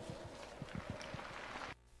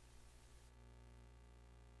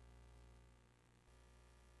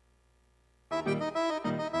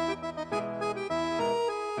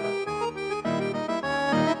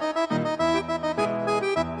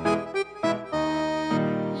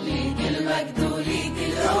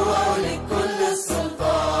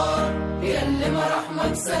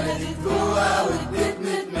 سندت جوا واديت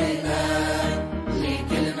مطمئنان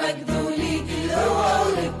ليك المجد وليك القوة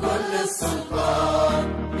وليك كل السلطان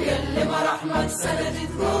يلي مراحمك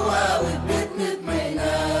سندت جوا واديت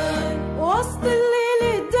مطمئنان وسط الليل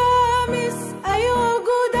الدامس أيوة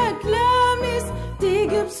وجودك لامس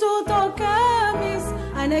تيجي بصوتك كامس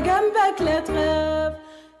أنا جنبك لا تخاف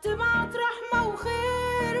تبعت رحمة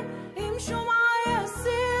وخير يمشوا معايا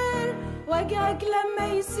السير وجهك لما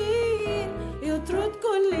يسير يطرد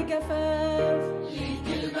كل جفاف ليك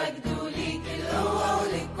المجد وليك القوة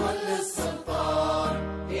وليك كل السلطان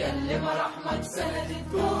يلي مراحمك سندت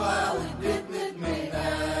جوا واديت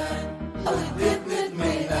مطمئنان واديت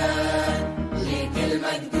مطمئنان ليك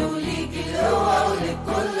المجد وليك القوة وليك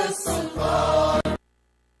كل السلطان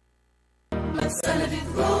سندت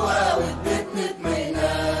جوا واديت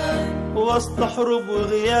مطمئنان وسط حروب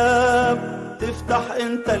وغياب تفتح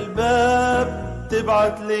انت الباب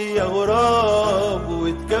تبعت لي غراب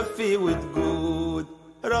وتكفي وتجود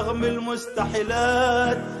رغم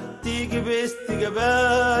المستحيلات تيجي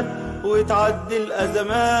باستجابات وتعدي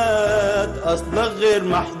الأزمات أصلك غير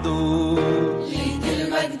محدود ليك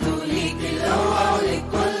المجد وليك القوة وليك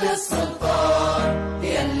كل السلطان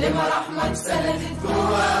يلي مراحمك سندت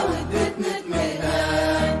جوا واديت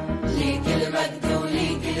مطمئنان ليك المجد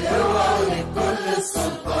وليك القوة وليك كل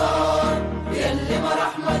السلطان يلي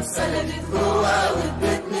مراحمك سندت جوا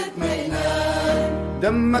واديت مطمئنان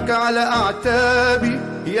دمك على أعتابي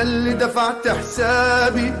يلي دفعت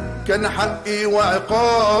حسابي كان حقي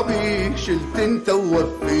وعقابي شلت انت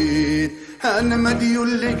ووفيت انا مديون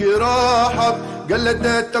لجراحك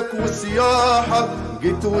جلداتك وصياحك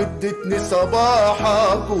جيت واديتني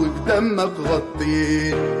صباحك وبدمك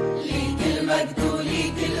غطيت ليك المجد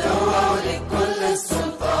وليك القوة وليك كل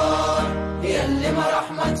السلطان يلي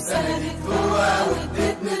مراحمك سندت جوا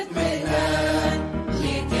واديت مطمئنان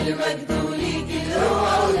ليك المجد وليك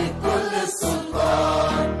القوة وليك كل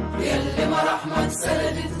السلطان يلي مراحمك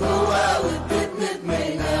سندت جوا واديت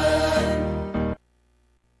مطمئنان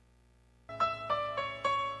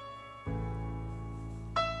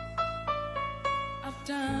I've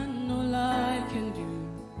done all I can do,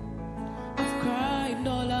 I've cried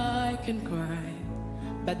all I can cry,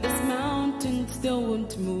 but this mountain still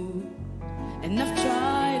won't move, and I've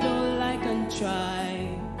tried all I can try.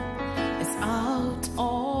 It's out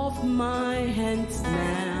of my hands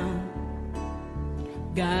now.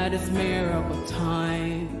 God is miracle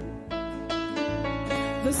time.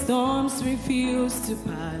 The storms refuse to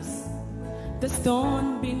pass, the storm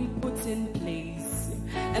been put in place,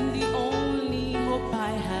 and the only hope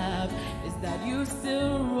I have is that you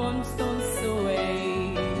still run stones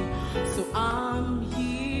away. So I'm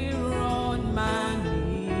here on my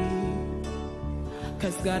knees,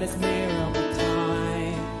 'cause God is miracle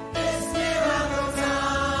time. It's miracle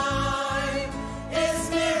time. It's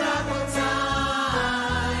miracle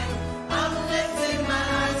time. I'm lifting my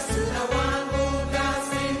eyes to the one who does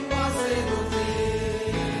impossible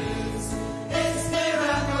things. It's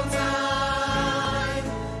miracle time.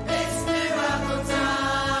 It's miracle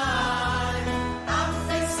time. I'm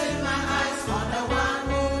fixing my eyes on the one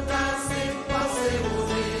who does impossible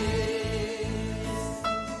things.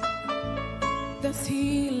 There's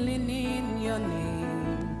healing in your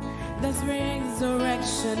name, there's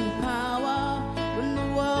resurrection power. When the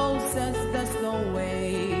world says there's no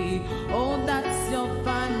way, oh, that's your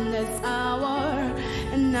finest hour.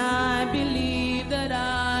 And I believe that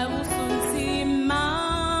I will soon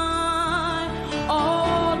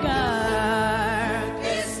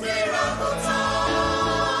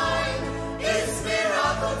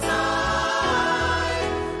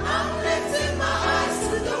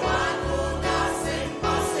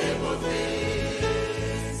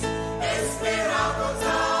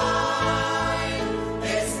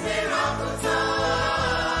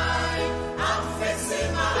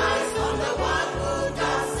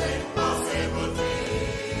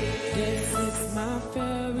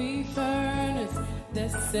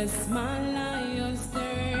is my lion's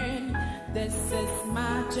den. This is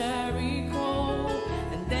my Jericho.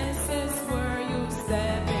 And this is where you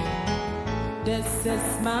step in. This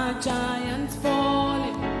is my giant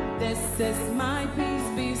falling. This is my peace,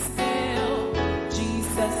 be still.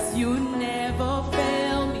 Jesus, you never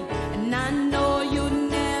fail me. And I know you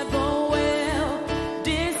never will.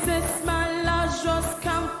 This is my luxurious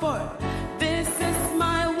comfort. This is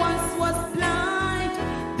my once was blind.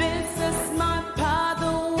 This is my path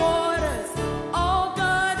of waters. Oh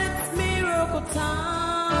God, it's miracle time.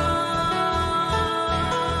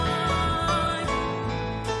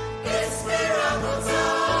 It's miracle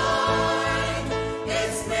time.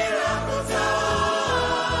 It's miracle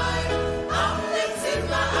time. I'm lifting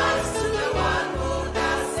my eyes to the one who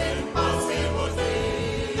does impossible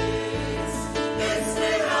things. It's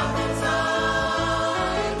miracle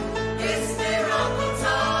time. It's miracle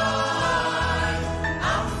time.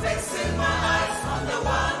 I'm fixing my eyes on the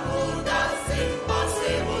one who does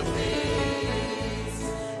impossible things.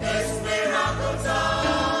 It's miracle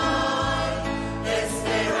time. It's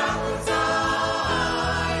miracle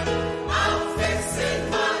time. I'm fixing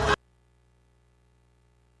my eyes.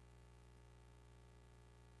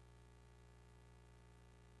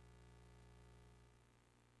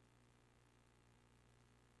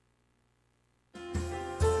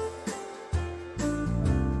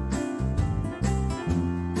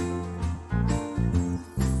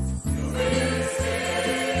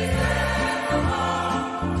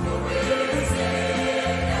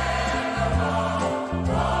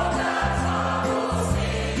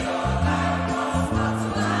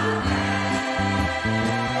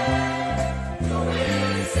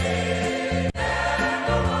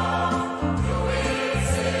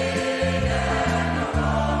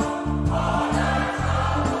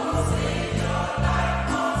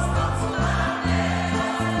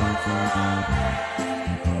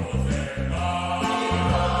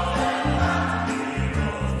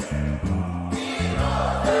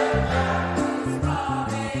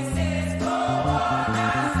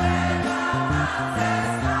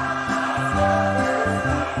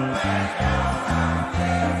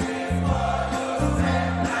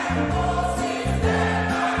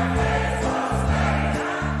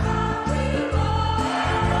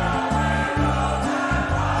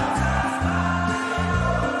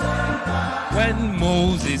 When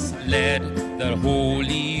Moses led the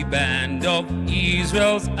holy band of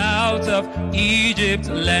Israel's out of Egypt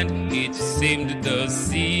land, it seemed the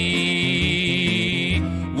sea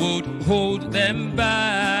would hold them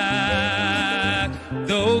back.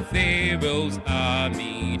 Though Pharaoh's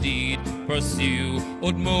army did pursue,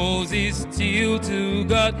 old Moses still to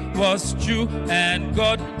God was true, and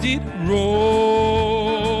God did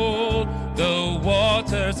roll the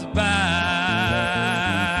waters back.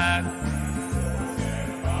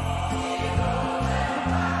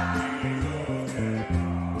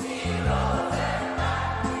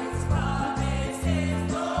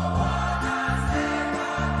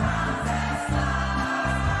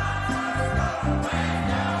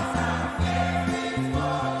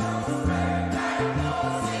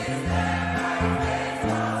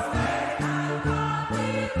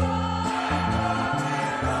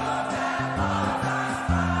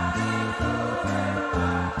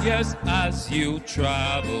 Yes, as you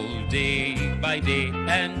travel day by day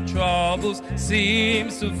and troubles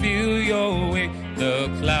seems to fill your way, the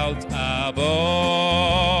clouds above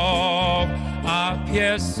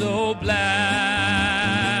appear so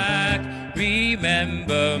black.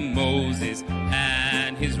 Remember Moses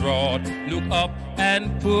and his rod. Look up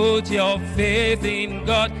and put your faith in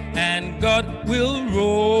God, and God will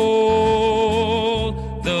roll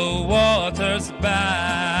the waters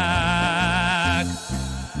back.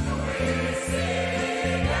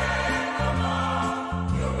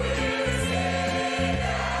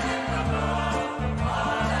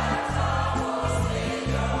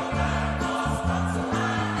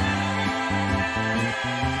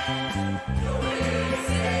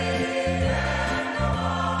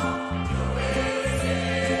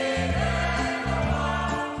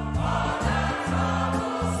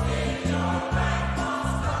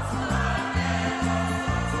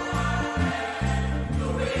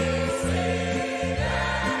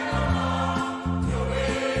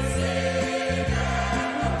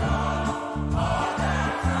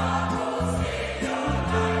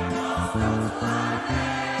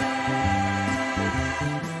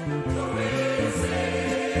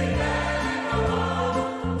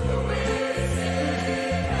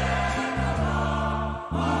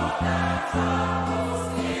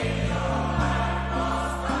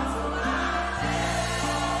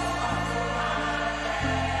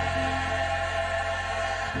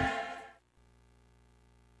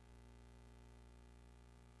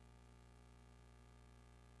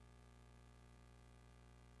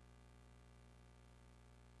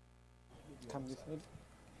 Come this way.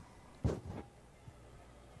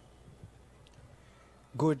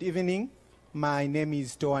 Good evening. My name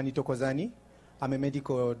is Toani Tokozani. I'm a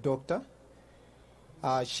medical doctor.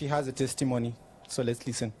 She has a testimony, so let's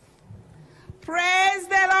listen. Praise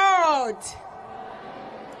the Lord.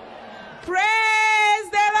 Praise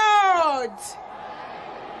the Lord.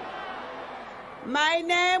 My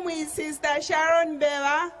name is Sister Sharon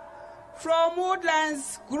Bella from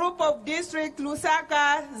Woodlands Group of District,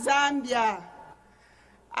 Lusaka, Zambia.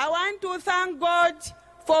 I want to thank God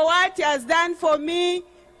for what He has done for me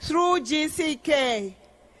through GCK.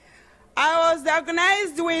 I was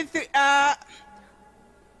diagnosed with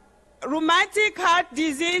rheumatic heart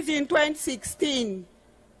disease in 2016.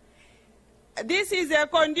 This is a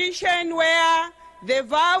condition where the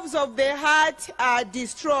valves of the heart are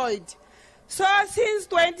destroyed. So since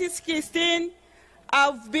 2016,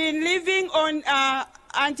 I've been living on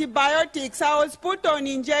antibiotics. I was put on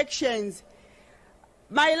injections.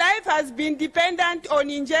 My life has been dependent on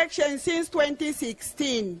injections since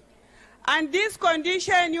 2016. And this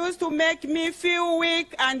condition used to make me feel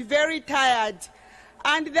weak and very tired.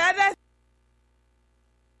 And the other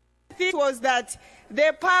thing was that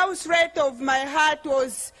the pulse rate of my heart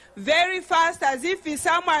was very fast, as if it's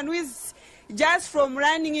someone who is just from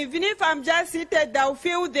running. Even if I'm just seated, I'll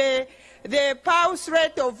feel the pulse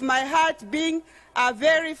rate of my heart being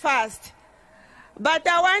very fast. But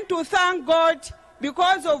I want to thank God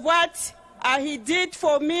because of what He did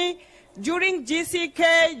for me during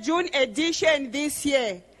GCK June edition this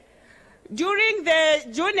year. During the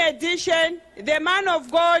June edition, the man of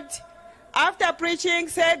God, after preaching,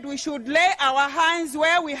 said we should lay our hands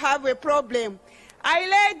where we have a problem. I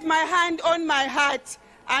laid my hand on my heart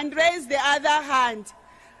and raised the other hand.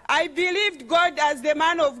 I believed God as the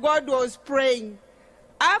man of God was praying.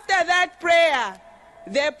 After that prayer,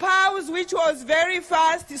 the pulse, which was very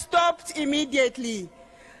fast, stopped immediately.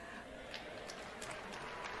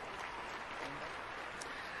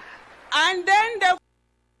 And then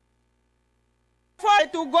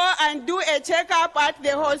to go and do a checkup at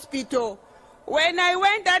the hospital. When I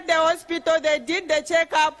went at the hospital, they did the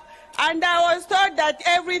checkup, and I was told that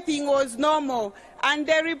everything was normal. And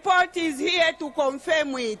the report is here to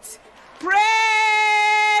confirm it.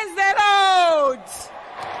 Praise the Lord!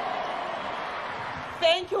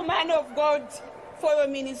 Thank you, man of God, for your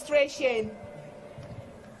ministration.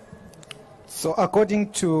 So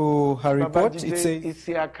according to her report, it says...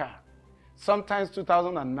 Isiaka. Sometimes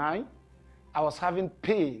 2009, I was having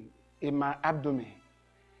pain in my abdomen.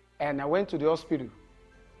 And I went to the hospital.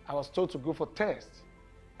 I was told to go for tests.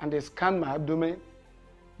 And they scanned my abdomen.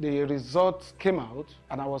 The results came out,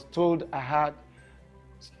 and I was told I had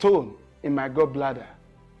stone in my gallbladder.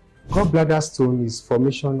 Gallbladder stone is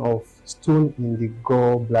formation of stone in the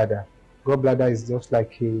gallbladder. Gallbladder is just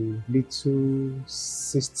like a little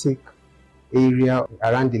cystic area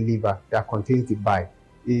around the liver that contains the bile.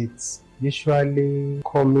 It's usually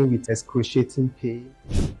coming with excruciating pain.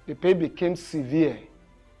 The pain became severe.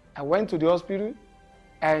 I went to the hospital,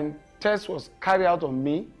 and test was carried out on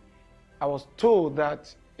me. I was told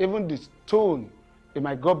that even the stone in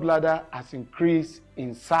my gallbladder has increased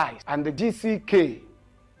in size. And the GCK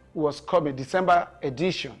was coming, December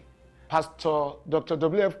edition. Pastor Dr.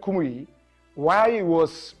 W.F. KUMUYI, while he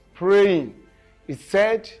was praying, he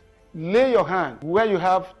said, lay your hand where you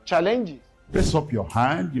have challenges. Raise up your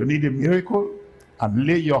hand, you need a miracle, and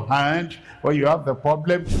lay your hand where you have the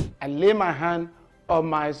problem. I lay my hand on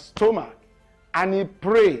my stomach, and he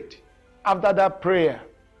prayed. After that prayer,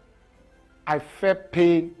 I felt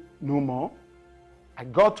pain no more. I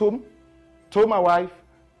got home, told my wife,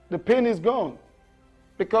 the pain is gone,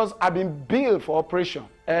 because I've been billed for operation.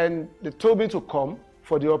 And they told me to come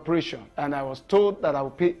for the operation, and I was told that I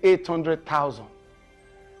would pay 800,000.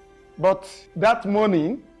 But that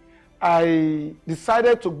morning, I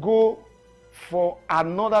decided to go for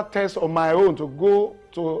another test on my own, to go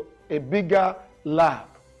to a bigger lab.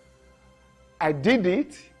 I did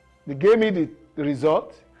it. They gave me the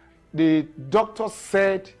result. The doctor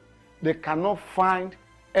said they cannot find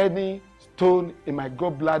any stone in my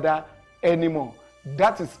gallbladder anymore.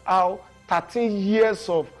 That is how 13 years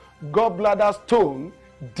of gallbladder stone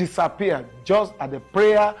disappeared just at the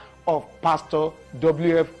prayer of Pastor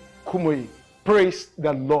W.F. KUMUYI. Praise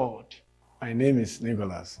the Lord. My name is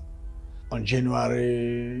Nicholas. On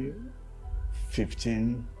January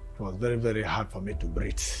 15, it was very, very hard for me to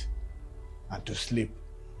breathe and to sleep.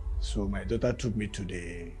 So my daughter took me to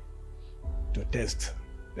test.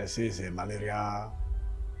 They say it's a malaria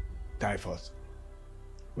typhoid,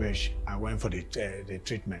 which I went for the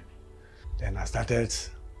treatment. Then I started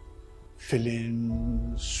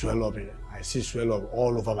feeling swell up. I see swell up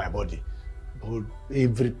all over my body.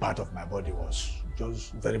 every part of my body was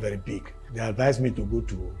just very, very big. They advised me to go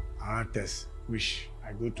to another test, which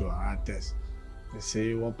I go to another test. They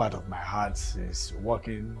say one part of my heart is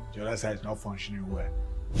working, the other side is not functioning well.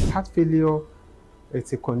 Heart failure,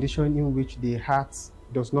 it's a condition in which the heart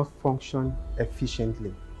does not function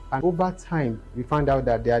efficiently. And over time, we found out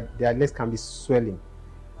that their legs can be swelling.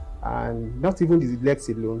 And not even the legs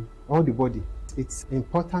alone, all the body. It's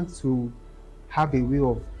important to have a way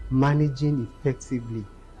of managing effectively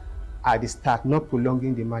at the start, not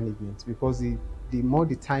prolonging the management, because the more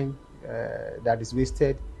the time that is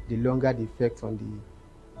wasted, the longer the effect on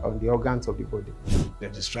the organs of the body. They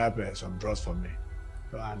described some drugs for me.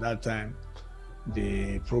 So at that time,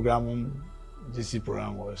 the program, GC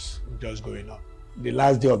program was just going on. The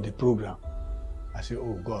last day of the program, I said,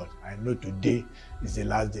 oh God, I know today is the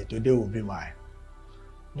last day. Today will be my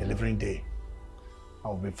delivering day. I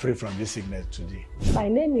will be free from this sickness today. My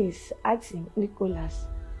name is Auntie Nicholas,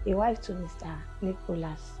 a wife to Mr.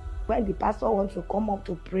 Nicholas. When the pastor wants to come up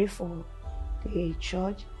to pray for the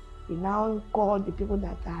church, we now call the people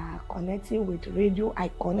that are connecting with radio. I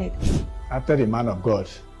connect. After the man of God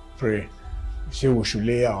pray, he said we should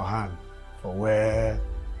lay our hand for where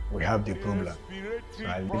we have the problem. So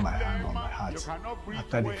I lay my hand on my heart.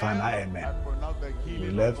 After the final amen, we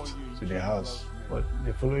left to the house. But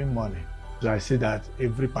the following morning, so I see that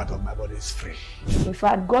every part of my body is free. In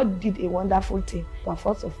fact, God did a wonderful thing. But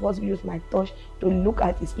first of all, used my touch to look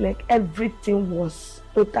at his leg. Everything was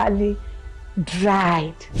totally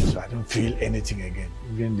dried. So I don't feel anything again.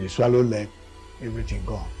 Even the swallow leg, everything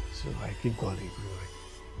gone. So I give God the glory.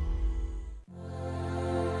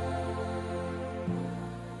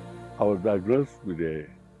 I was diagnosed with a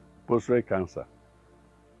prostate cancer.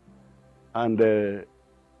 And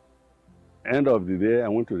end of the day, I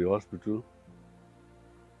went to the hospital.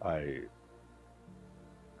 I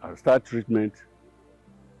started treatment.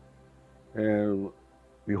 And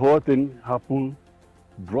the whole thing happened,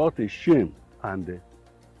 brought a shame and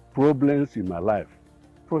problems in my life.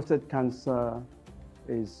 Prostate cancer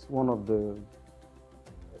is one of the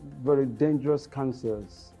very dangerous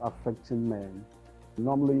cancers affecting men.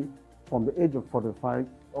 Normally, from the age of 45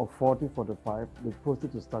 or 40, 45, the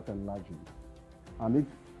prostate will start enlarging. And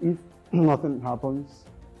if nothing happens,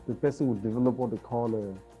 the person will develop what they call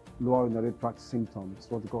a lower urinary tract symptoms,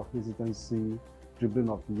 what they call hesitancy, dribbling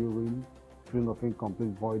of urine, feeling of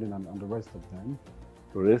incomplete voiding, and the rest of them.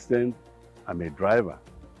 For instance, I'm a driver.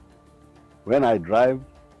 When I drive,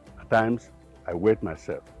 at times, I wet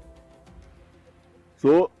myself.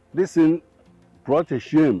 So this thing brought a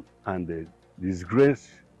shame and a disgrace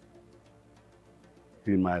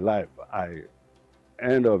in my life.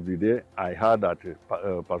 End of the day, I heard that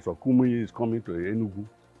Pastor KUMUYI is coming to Enugu,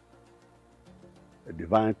 a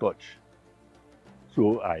divine touch.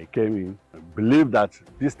 So I came in, believed that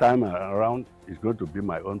this time around is going to be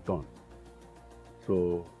my own turn.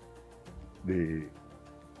 So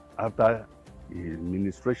after his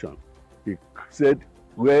ministration, he said,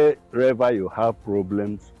 wherever you have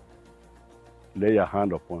problems, lay your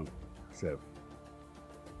hand upon yourself.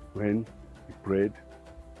 When he prayed,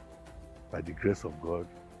 by the grace of God,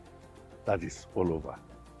 that is all over.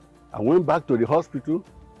 I went back to the hospital,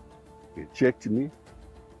 they checked me,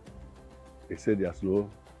 they said there's no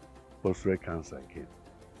prostate cancer again.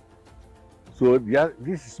 So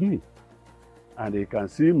this is me. And they can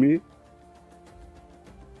see me,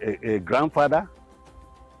 a grandfather.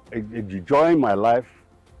 The joy in my life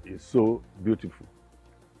is so beautiful.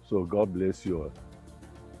 So God bless you all.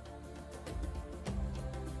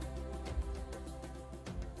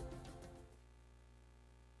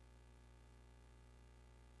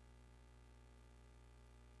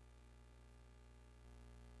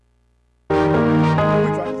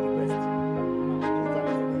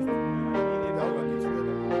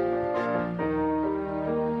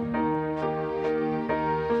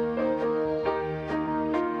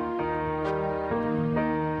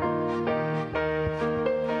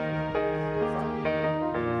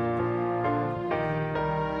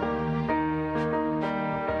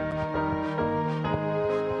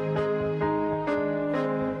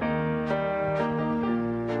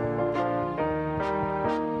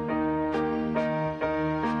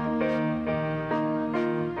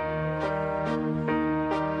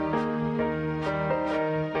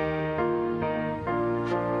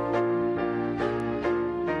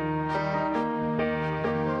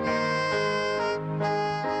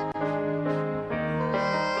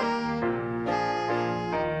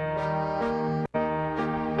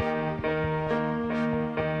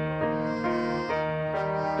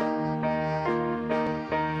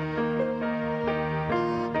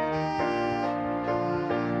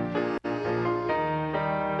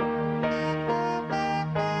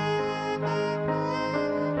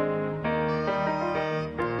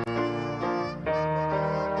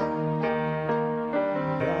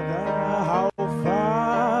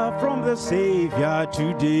 the Savior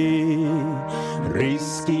today,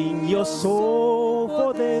 risking your soul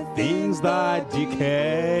for the things that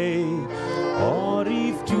decay? Or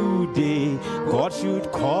if today God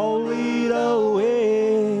should call it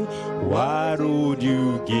away, what would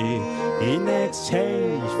you give in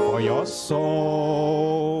exchange for your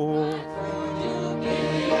soul?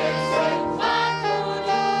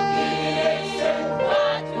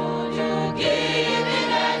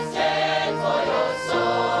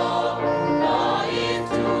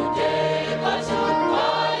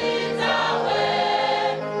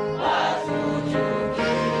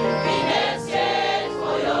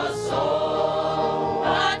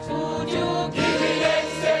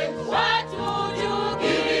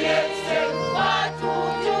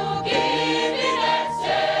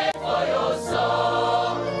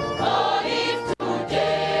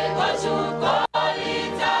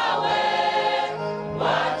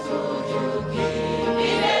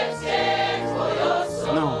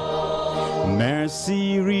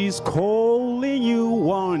 Mercy is calling you,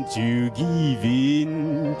 want to give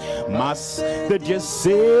in. Must the just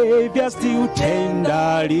Savior still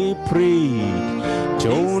tenderly pray?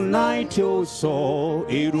 Tonight your soul,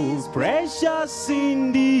 it was precious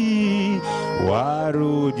indeed. What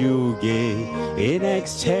would you give in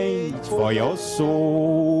exchange for your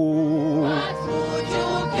soul?